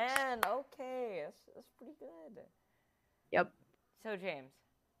 Milwaukee Bucks. 10. Okay, that's pretty good. Yep. So James,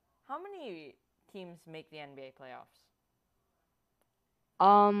 how many teams make the NBA playoffs?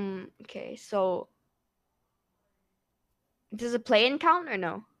 Okay, so does it play in count or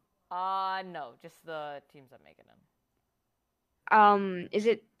no? No, just the teams that make it in. Is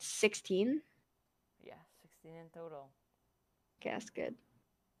it 16? Yeah, 16 in total. Okay, that's good.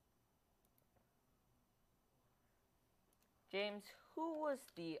 James, who was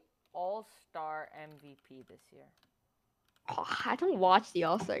the All-Star MVP this year? Oh, I don't watch the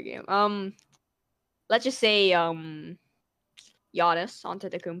All-Star game. Let's just say Giannis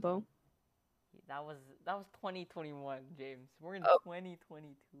Antetokounmpo. That was 2021, James. We're in Oh.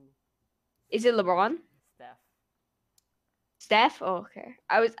 2022. Is it LeBron? Steph. Steph? Oh, okay.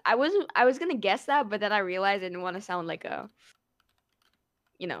 I was gonna guess that, but then I realized I didn't want to sound like a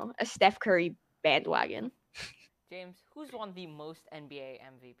Steph Curry bandwagon. James, who's won the most NBA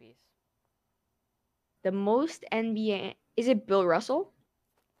MVPs? The most NBA, is it Bill Russell?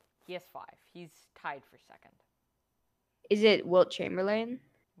 He has 5. He's tied for second. Is it Wilt Chamberlain?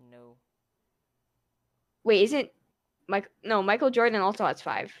 No. Wait, is it Michael Jordan also has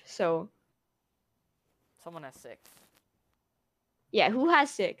 5. So Someone has 6. yeah, who has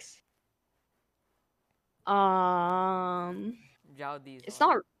 6? Jao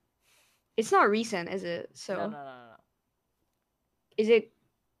Diesel. It's not recent, is it? So No. is it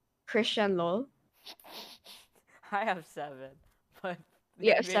Christian Lol? I have 7, but the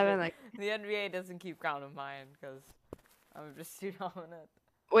Yeah, NBA 7. Like, the NBA doesn't keep count of mine because I'm just too dominant.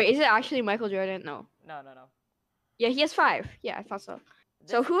 wait, is it actually Michael Jordan? No. No. Yeah, he has 5. Yeah, I thought so.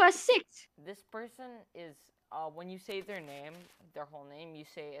 So This- who has 6? This person is when you say their name, their whole name, you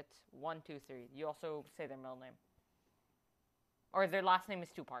say it's 1, 2, 3. You also say their middle name, or their last name is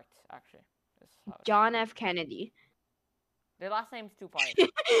 2 parts. Actually, John F. Kennedy. Their last name's 2 parts.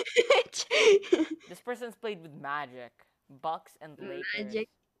 This person's played with Magic, Bucks, and Lakers. Magic.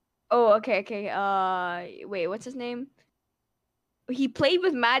 Oh, okay. Wait, what's his name? He played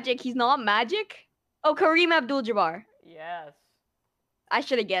with Magic. He's not Magic? Oh, Kareem Abdul-Jabbar. Yes. I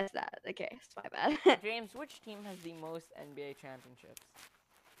should have guessed that. Okay, it's my bad. James, which team has the most NBA championships?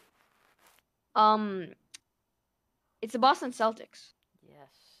 It's the Boston Celtics. Yes,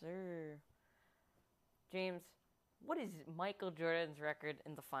 sir. James, what is Michael Jordan's record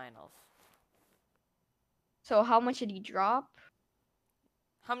in the finals? So how much did he drop?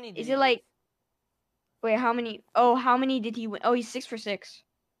 How many did Is he it like lose? Wait, how many? Oh, how many did he win? Oh, he's 6 for 6.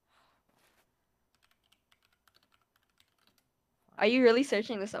 Are you really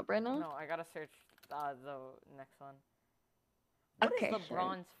searching this up right now? No, I gotta search the next one. What Okay, is sure.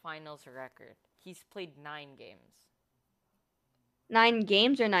 LeBron's finals record? He's played 9 games. 9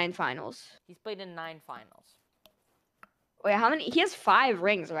 games or 9 finals? He's played in 9 finals. Wait, how many? He has 5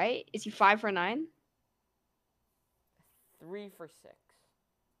 rings, right? Is he 5 for 9? 3 for 6.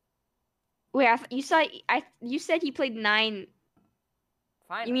 Wait, you said he played 9.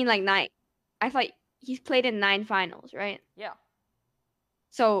 Finals. You mean like 9? I thought he's played in 9 finals, right? Yeah.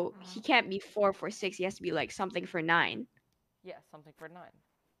 So he can't be 4 for 6. He has to be like something for 9. Yeah, something for 9.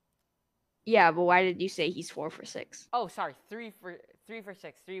 Yeah, but why did you say he's 4 for 6? Oh, sorry. 3 for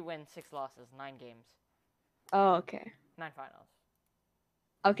 6. 3 wins, 6 losses, 9 games, Oh, okay. 9 finals.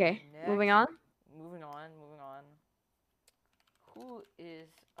 Okay, moving on. Moving on. Who is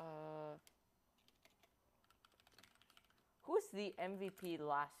the MVP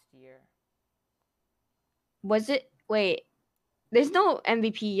last year? Was it? Wait, there's no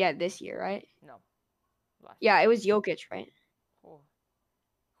MVP yet this year, right? No. Last Yeah, it was Jokic, right? year.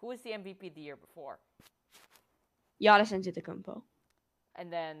 Who was the MVP the year before? Giannis Antetokounmpo.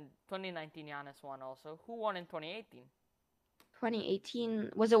 And then 2019 Giannis won also. Who won in 2018?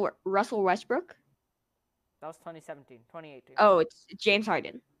 2018, was it Russell Westbrook? That was 2017. 2018. Oh, it's James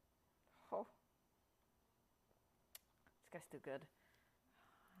Harden. Oh. This guy's too good.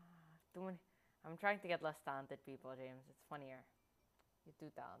 Too many. I'm trying to get less talented people, James. It's funnier. You're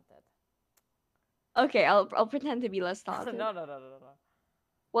too talented. Okay, I'll pretend to be less talented. No.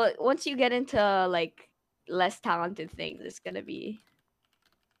 Well, once you get into like less talented things, it's gonna be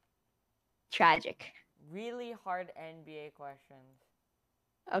tragic. Really hard NBA questions.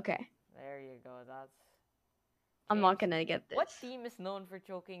 Okay, There you go. That's. I'm not James, gonna get this. What team is known for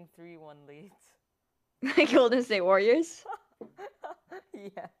choking 3-1 leads? Golden State Warriors.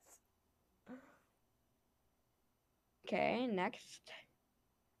 Yes. Okay, next.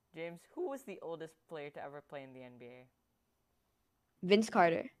 James, who was the oldest player to ever play in the NBA? Vince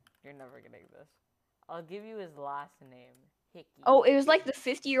Carter. You're never getting this. I'll give you his last name. Hickey. Oh, it was like the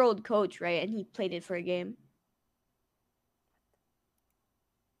 50-year-old coach, right? And he played it for a game.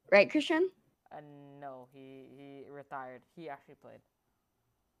 Right, Christian? No, he retired. He actually played.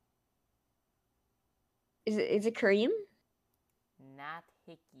 Is it Kareem? Nat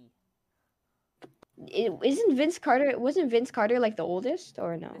Hickey. Wasn't Vince Carter like the oldest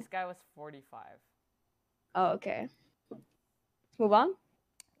or no? This guy was 45. Oh, okay. Let's move on.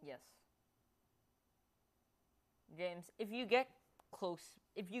 Yes. James, if you get close,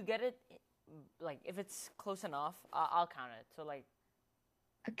 if you get it, like if it's close enough, I'll count it. So like,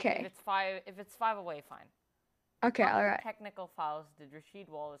 Okay. if it's five away, fine. Okay, How all many right. technical fouls did Rasheed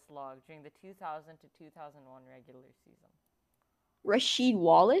Wallace log during the 2000 to 2001 regular season? Rasheed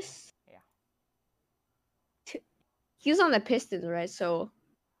Wallace? Yeah. He was on the Pistons, right? So,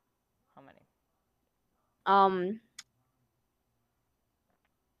 How many?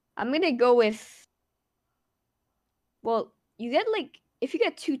 I'm gonna go with. Well, you get like if you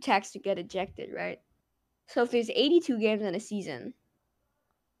get 2 techs, you get ejected, right? So if there's 82 games in a season,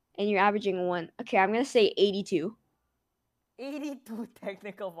 and you're averaging one, okay, I'm gonna say 82. 82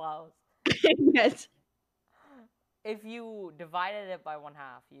 technical fouls. Yes. If you divided it by one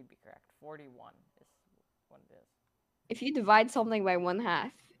half, you'd be correct. 41 is what it is. If you divide something by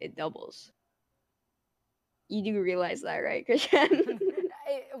 1/2, it doubles. You do realize that, right, Christian?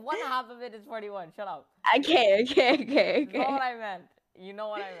 One half of it is 41. Shut up. Okay. You know what I meant. You know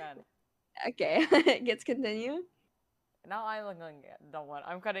what I meant. Okay, let's continue. Now I'm looking at the one.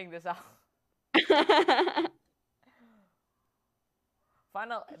 I'm cutting this out.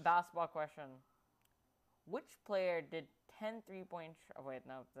 Final basketball question. Which player did 10 3-point oh wait,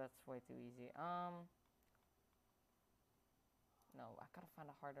 no, that's way too easy. No, I gotta find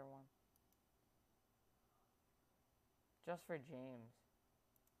a harder one. Just for James.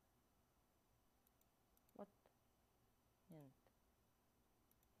 What? Hint.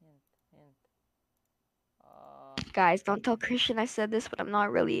 Guys, don't tell Christian I said this, but I'm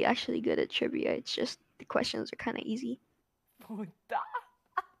not really actually good at trivia. It's just the questions are kind of easy. Puta.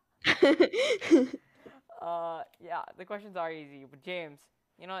 Yeah, the questions are easy, but James,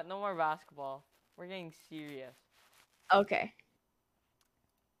 you know what? No more basketball. We're getting serious. Okay.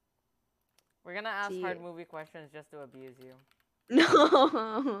 We're gonna ask hard movie questions just to abuse you.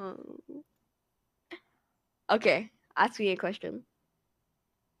 No. Okay, ask me a question.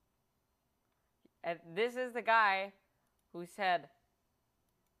 And this is the guy who said,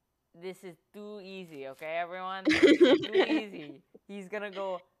 "This is too easy." Okay, everyone, this is too easy. He's gonna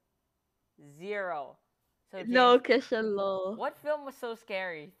go 0. So James, No, Christian, lol. what film was so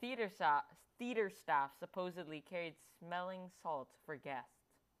scary? Theater staff supposedly carried smelling salts for guests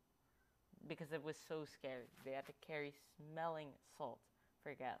because it was so scary. They had to carry smelling salts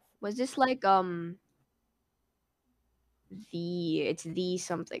for guests. Was this like it's the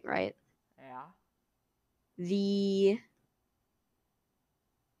something, right? Yeah.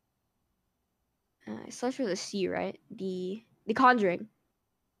 It starts with a C, right? The Conjuring.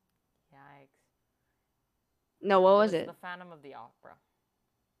 Yikes. No, what was It it? was The Phantom of the Opera.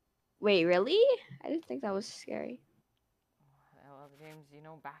 Wait, really? I didn't think that was scary. Well, James, you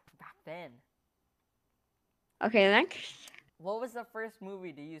know, back then. Okay, next. What was the first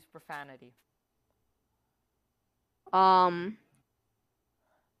movie to use profanity?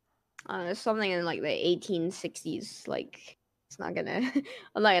 Something in like the 1860s. Like, it's not gonna.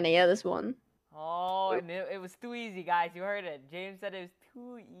 I'm not gonna get this one. Oh, and it was too easy, guys. You heard it. James said it was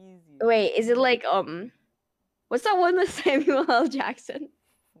too easy. Wait, is it like what's that one with Samuel L. Jackson?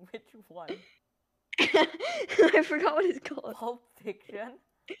 Which one? I forgot what it's called. Pulp Fiction?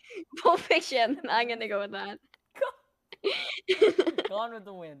 Pulp Fiction. I'm gonna go with that. Gone with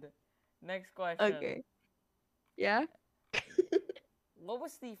the Wind. Next question. Okay. Yeah? What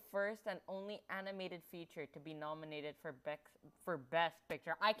was the first and only animated feature to be nominated for Best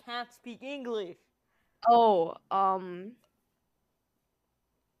Picture? I can't speak English. Oh,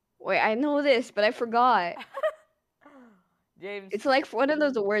 wait, I know this, but I forgot. James. It's like one of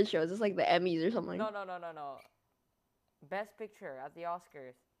those award shows. It's like the Emmys or something. No. Best Picture at the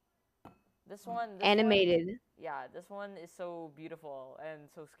Oscars. This one. Animated. Yeah, this one is so beautiful and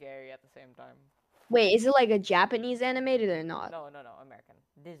so scary at the same time. Wait, is it like a Japanese animated or not? No, American.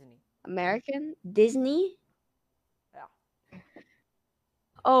 Disney. American? Disney? Yeah.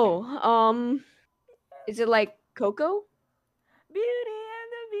 Oh, is it like Coco? Beauty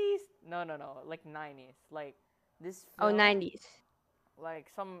and the Beast. No. Like 90s. Like this film. Oh, 90s. Like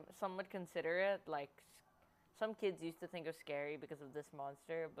some would consider it like some kids used to think it was scary because of this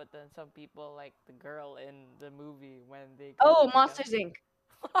monster, but then some people like the girl in the movie when they. Oh, Monsters Inc.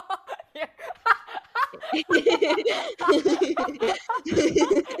 Yeah.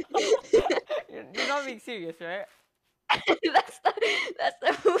 You're not being serious, right? that's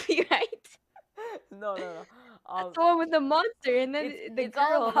the movie, right? No, no, no. That's the one with the monster and then the It's all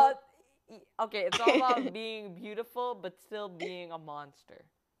girl. about okay. It's all about being beautiful but still being a monster.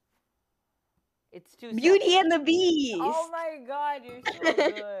 It's two Beauty separate. and the Oh Beast. my god, you're so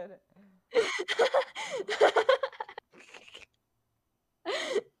good.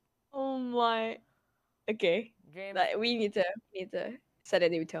 Oh my. Okay. James, We need to set a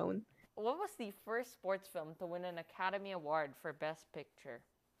new tone. what was the first sports film to win an Academy Award for Best Picture?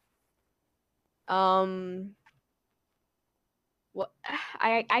 Um what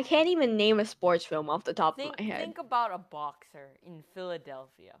I can't even name a sports film off the top of Think my head. think about a boxer in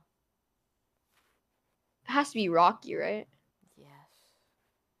Philadelphia. It has to be Rocky, right? Yes.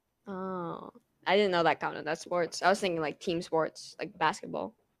 Oh. I didn't know that counted. That's sports. I was thinking like team sports, like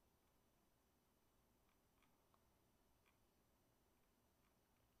basketball.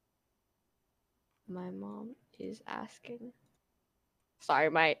 My mom is asking. Sorry,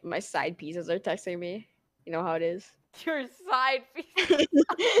 my side pieces are texting me. You know how it is. Your side piece.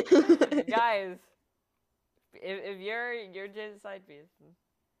 Guys, if you're just side piece.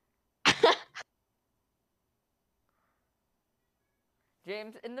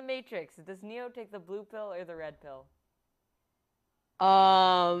 James, in the Matrix, does Neo take the blue pill or the red pill?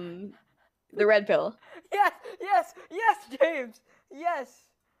 The red pill. Yes, yes, yes, James. Yes.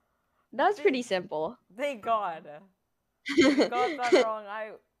 That's Thank, pretty simple. thank God. If you got that wrong,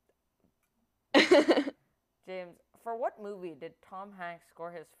 James, for what movie did Tom Hanks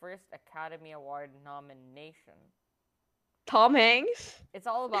score his first Academy Award nomination? Tom Hanks? It's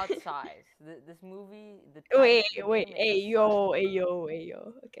all about size. This movie, the Wait, title, the wait, name, it's hey a size. yo, hey yo, hey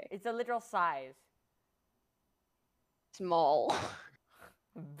yo. Okay. It's a literal size. Small.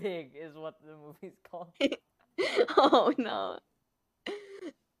 Big is what the movie's called. Oh no.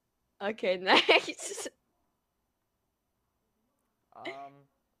 Okay, next. Um,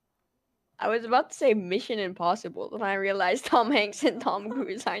 I was about to say Mission Impossible, then I realized Tom Hanks and Tom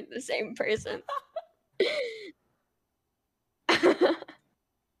Cruise aren't the same person.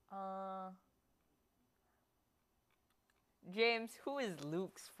 uh, James, who is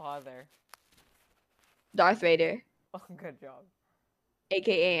Luke's father? Darth Vader, Oh, good job.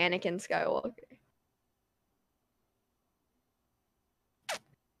 aka Anakin Skywalker.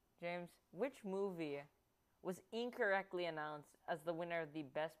 James, which movie was incorrectly announced as the winner of the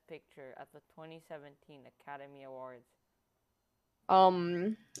Best Picture at the 2017 Academy Awards?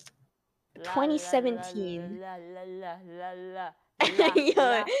 Um, La la la 2017. la la la la la Yo,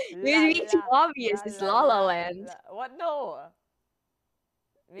 la it would la be too la obvious. la It's la La La la Land. la. What? No.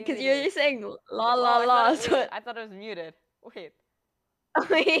 Maybe Because it you're is. just saying la Oh, la la. So I thought it was muted. Wait,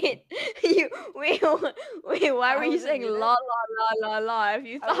 wait, you wait, wait. Why were I you wasn't saying muted. la la la la la if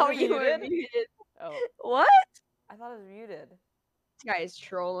you I thought wasn't you were muted. muted? Oh, What? I thought it was muted. This guy is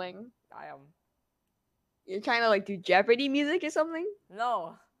trolling. I am. You're trying to like do Jeopardy music or something?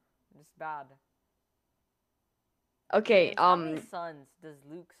 No, just bad. Okay. James, how many suns does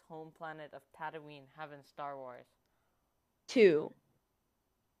Luke's home planet of Tatooine have in Star Wars? 2.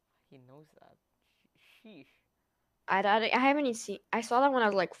 He knows that. Sheesh. I haven't even seen. I saw that when I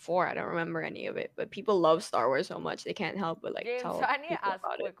was like 4. I don't remember any of it, but people love Star Wars so much they can't help but like James, tell I need to people ask a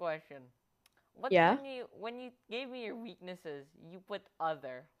about it. quick question. What Yeah. when you gave me your weaknesses, you put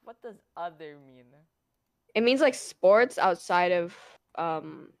other. What does other mean? It means like sports outside of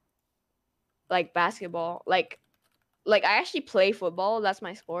like basketball. Like I actually play football. That's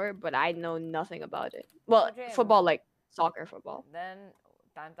my sport, but I know nothing about it. Well, Oh, James. football like soccer football. Then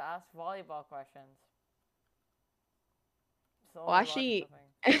time to ask volleyball questions. So Well, actually,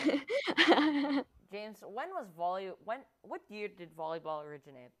 James, what year did volleyball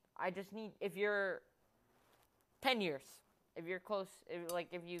originate? I just need if you're 10 years. If you're close,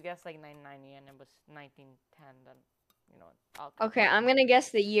 if you guess like 990 and it was 1910, then you know I'll okay, I'm gonna guess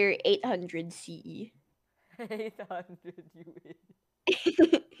the year 800 CE. 800 UA.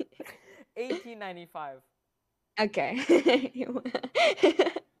 1895. Okay.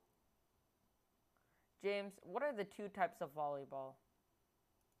 James, what are the two types of volleyball?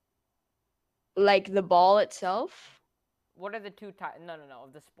 Like the ball itself? What are the two types? No,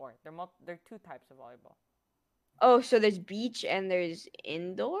 of the sport. They're two types of volleyball. Oh, so there's beach and there's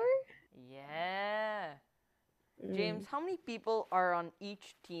indoor? Yeah. James, how many people are on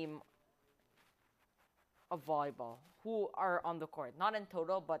each team of volleyball who are on the court? Not in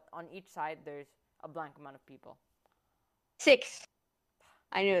total, but on each side there's a blank amount of people. 6.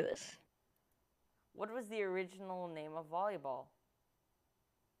 I knew this. What was the original name of volleyball?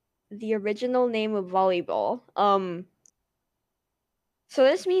 the original name of volleyball. So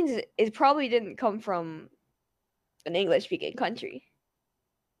this means it probably didn't come from an English-speaking country,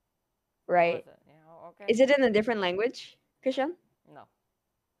 Oh, right? is it? Yeah, okay. Is it in a different language, Christian? No.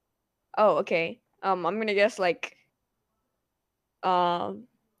 Oh, okay. I'm gonna guess like um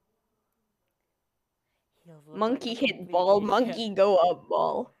He looks like a monkey hit complete ball, idiot. monkey go up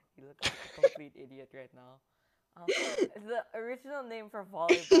ball. He looks like a complete idiot right now. Um, the original name for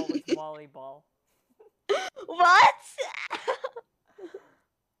volleyball was volleyball. What?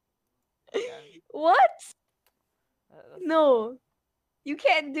 Yeah. What? That's, No, you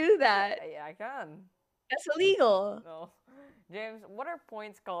can't do that. yeah, I can. That's illegal. No. James, what are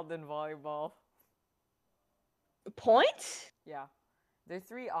points called in volleyball? Points? Yeah. There's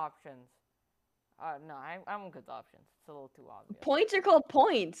three options. No, I'm good with options. It's a little too obvious. Points are called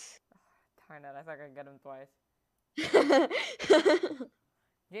points. Darn it, I thought I could get him twice.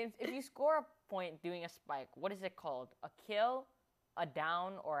 James, if you score a point doing a spike, what is it called? A kill, a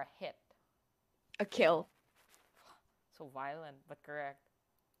down, or a hit? A kill. So violent, but correct.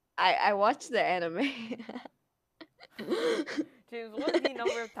 I watched the anime. James, what is the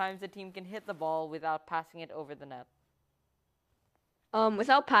number of times a team can hit the ball without passing it over the net?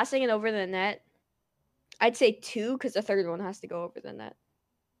 Without passing it over the net, I'd say 2 because the third one has to go over the net.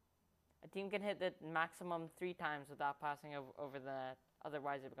 A team can hit it maximum 3 times without passing over the net.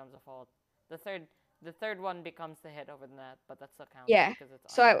 Otherwise, it becomes a fault. The third one becomes the hit over the net, but that still counts. Yeah. Because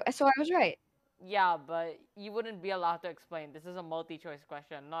it's So I was right. Yeah, but you wouldn't be allowed to explain. This is a multi-choice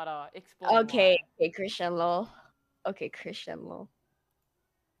question, not a explain Okay, why. okay, Christian lol. Okay, Christian lol.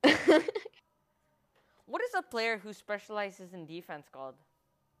 What is a player who specializes in defense called?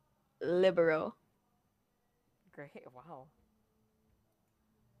 Libero. Great, wow.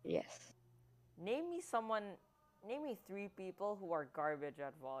 Yes. Name me 3 people who are garbage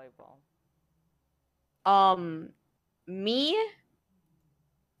at volleyball. Me.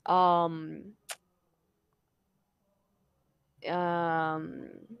 Um.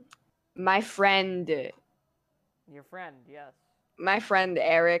 My friend. Your friend, yes. My friend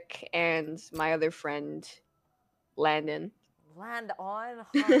Eric and my other friend Landon. Land on.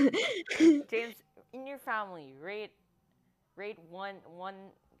 James, in your family, rate one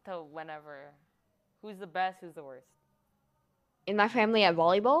to whenever. Who's the best? Who's the worst? In my family at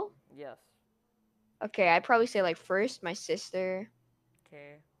volleyball? Yes. Okay, I'd probably say like first my sister.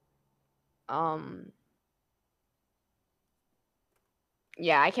 Okay.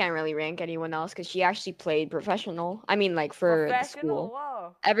 Yeah, I can't really rank anyone else because she actually played professional. I mean, like for the Professional. school.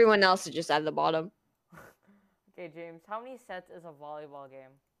 Wow. Everyone else is just at the bottom. Okay, James. How many sets is a volleyball game?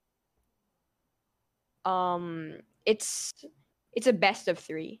 It's a best of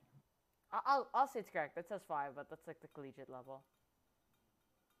 3. I'll say it's correct. That says 5, but that's like the collegiate level.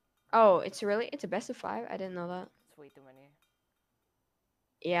 Oh, it's a best of 5. I didn't know that. It's way too many.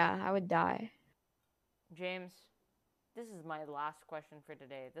 Yeah, I would die. James, this is my last question for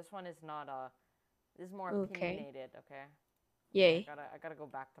today. This one is not this is more Okay. opinionated, okay? Yay. I gotta go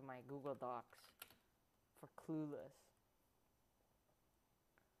back to my Google Docs for Clueless.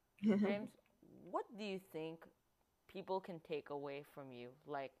 James, what do you think people can take away from you?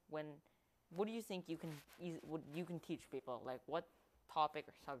 Like what do you think you can teach people? Like what topic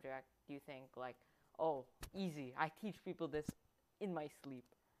or subject do you think like, oh, easy. I teach people this in my sleep.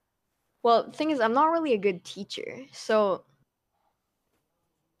 Well, the thing is, I'm not really a good teacher, so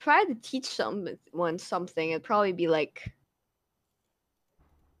if I had to teach someone something, it'd probably be like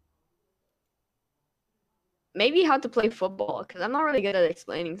maybe how to play football, because I'm not really good at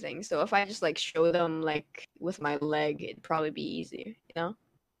explaining things. So if I just like show them like with my leg, it'd probably be easier, you know?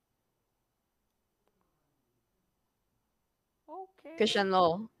 Okay. Christian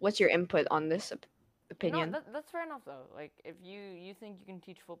Lol, what's your input on this opinion? No, that's fair enough though. Like, if you think you can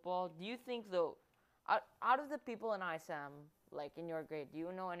teach football, do you think though, out of the people in ISAM, like in your grade, do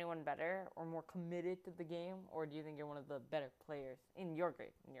you know anyone better or more committed to the game, or do you think you're one of the better players in your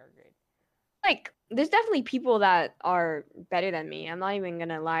grade? Like, there's definitely people that are better than me. I'm not even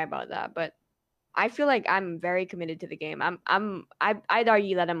gonna lie about that, but I feel like I'm very committed to the game. I'd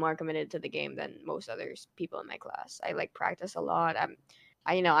argue that I'm more committed to the game than most others people in my class. I like practice a lot.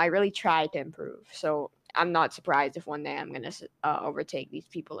 I really try to improve. So I'm not surprised if one day I'm gonna overtake these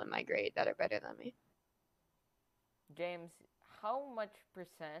people in my grade that are better than me. James, how much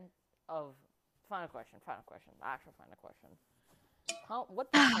percent of final question, actual final question.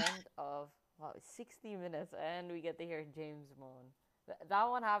 What percent of wow, 60 minutes and we get to hear James moan. That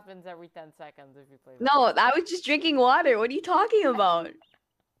one happens every 10 seconds if you play. No, I was just drinking water. What are you talking about?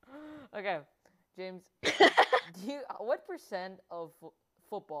 Okay, James, what percent of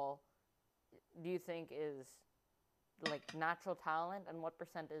football do you think is like natural talent, and what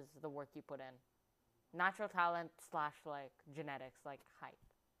percent is the work you put in? Natural talent / like genetics, like height.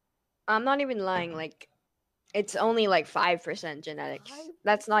 I'm not even lying. Like, it's only like 5% genetics.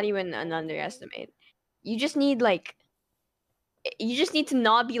 That's not 5%? even an Okay. underestimate. You just need to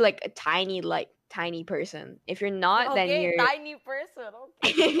not be like a tiny person. If you're not, then Okay, you're tiny person.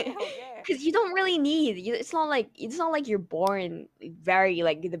 Okay, okay. because you don't really need. It's not like you're born very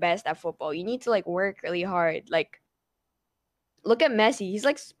like the best at football. You need to like work really hard. Like, look at Messi. He's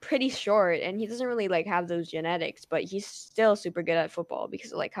like pretty short, and he doesn't really like have those genetics, but he's still super good at football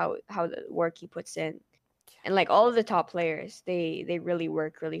because of like how the work he puts in. And like all of the top players, they really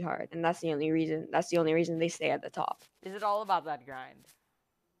work really hard, and that's the only reason they stay at the top. Is it all about that grind?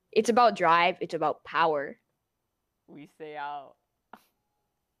 It's about drive. It's about power. We stay out.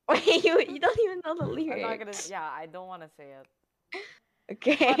 Wait, you don't even know the lyrics. I'm not gonna. Yeah, I don't want to say it.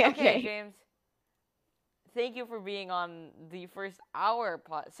 Okay, But, okay, okay. James. Thank you for being on the first hour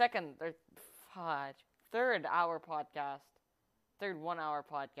second or third hour podcast, third 1 hour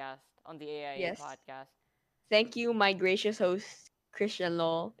podcast on the AIA Yes. podcast. Thank you, my gracious host, Christian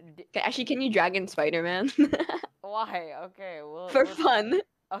Lol. Actually, can you drag in Spider-Man? Why? Okay, For fun.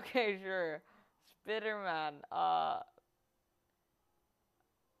 Okay, sure. Spider-Man.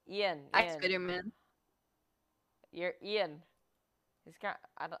 Ian. Hi, Spider-Man. You're Ian. His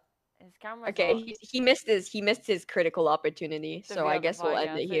camera's Okay, off. he missed his critical opportunity, To so be I on the guess we'll end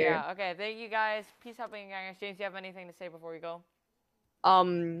podcast. it So, here. yeah, okay. Thank you guys. Peace out, being gangers. James, do you have anything to say before we go?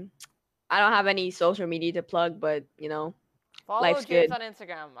 I don't have any social media to plug, but Follow life's James good. on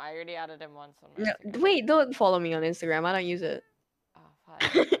Instagram. I already added him once on my No, Instagram. wait, don't follow me on Instagram. I don't use it. Oh,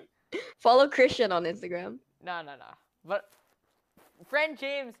 fine. Follow Christian on Instagram. No. But friend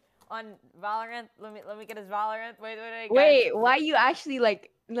James on Valorant. Let me get his Valorant. Wait. Guys. Wait, why you actually like?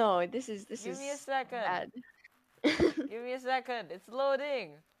 No, this is Give me a second. bad. Give me a second. It's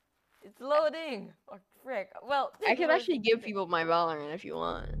loading. Oh, frick. Well, I can actually give people my Valorant if you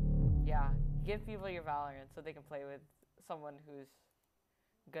want. Yeah, give people your Valorant so they can play with someone who's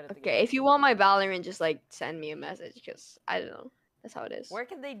good at the game. Okay, if you want my Valorant, just like send me a message, because I don't know. That's how it is. Where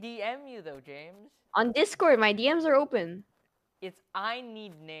can they DM you though, James? On Discord, my DMs are open. It's I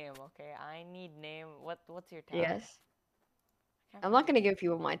need name, okay? I need name. What's your tag? Yes. I'm not gonna give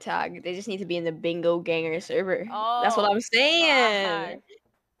people my tag. They just need to be in the Bingo Ganger server. That's what I'm saying.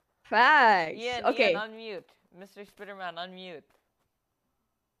 Facts. Ian, Okay. Ian, unmute. Mr. Spiderman, unmute.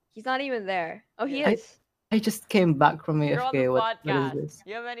 He's not even there. Oh, he is. I just came back from You're on AFK. the What podcast. is this?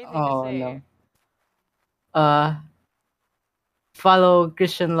 You have anything Oh, to say? no. Follow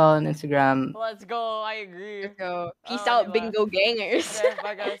Christian Law on Instagram. Let's go. I agree. Let's go. Peace Alrighty, out, bye. Bingo Gangers. Okay,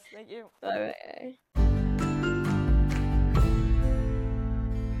 bye guys. Thank you. Bye.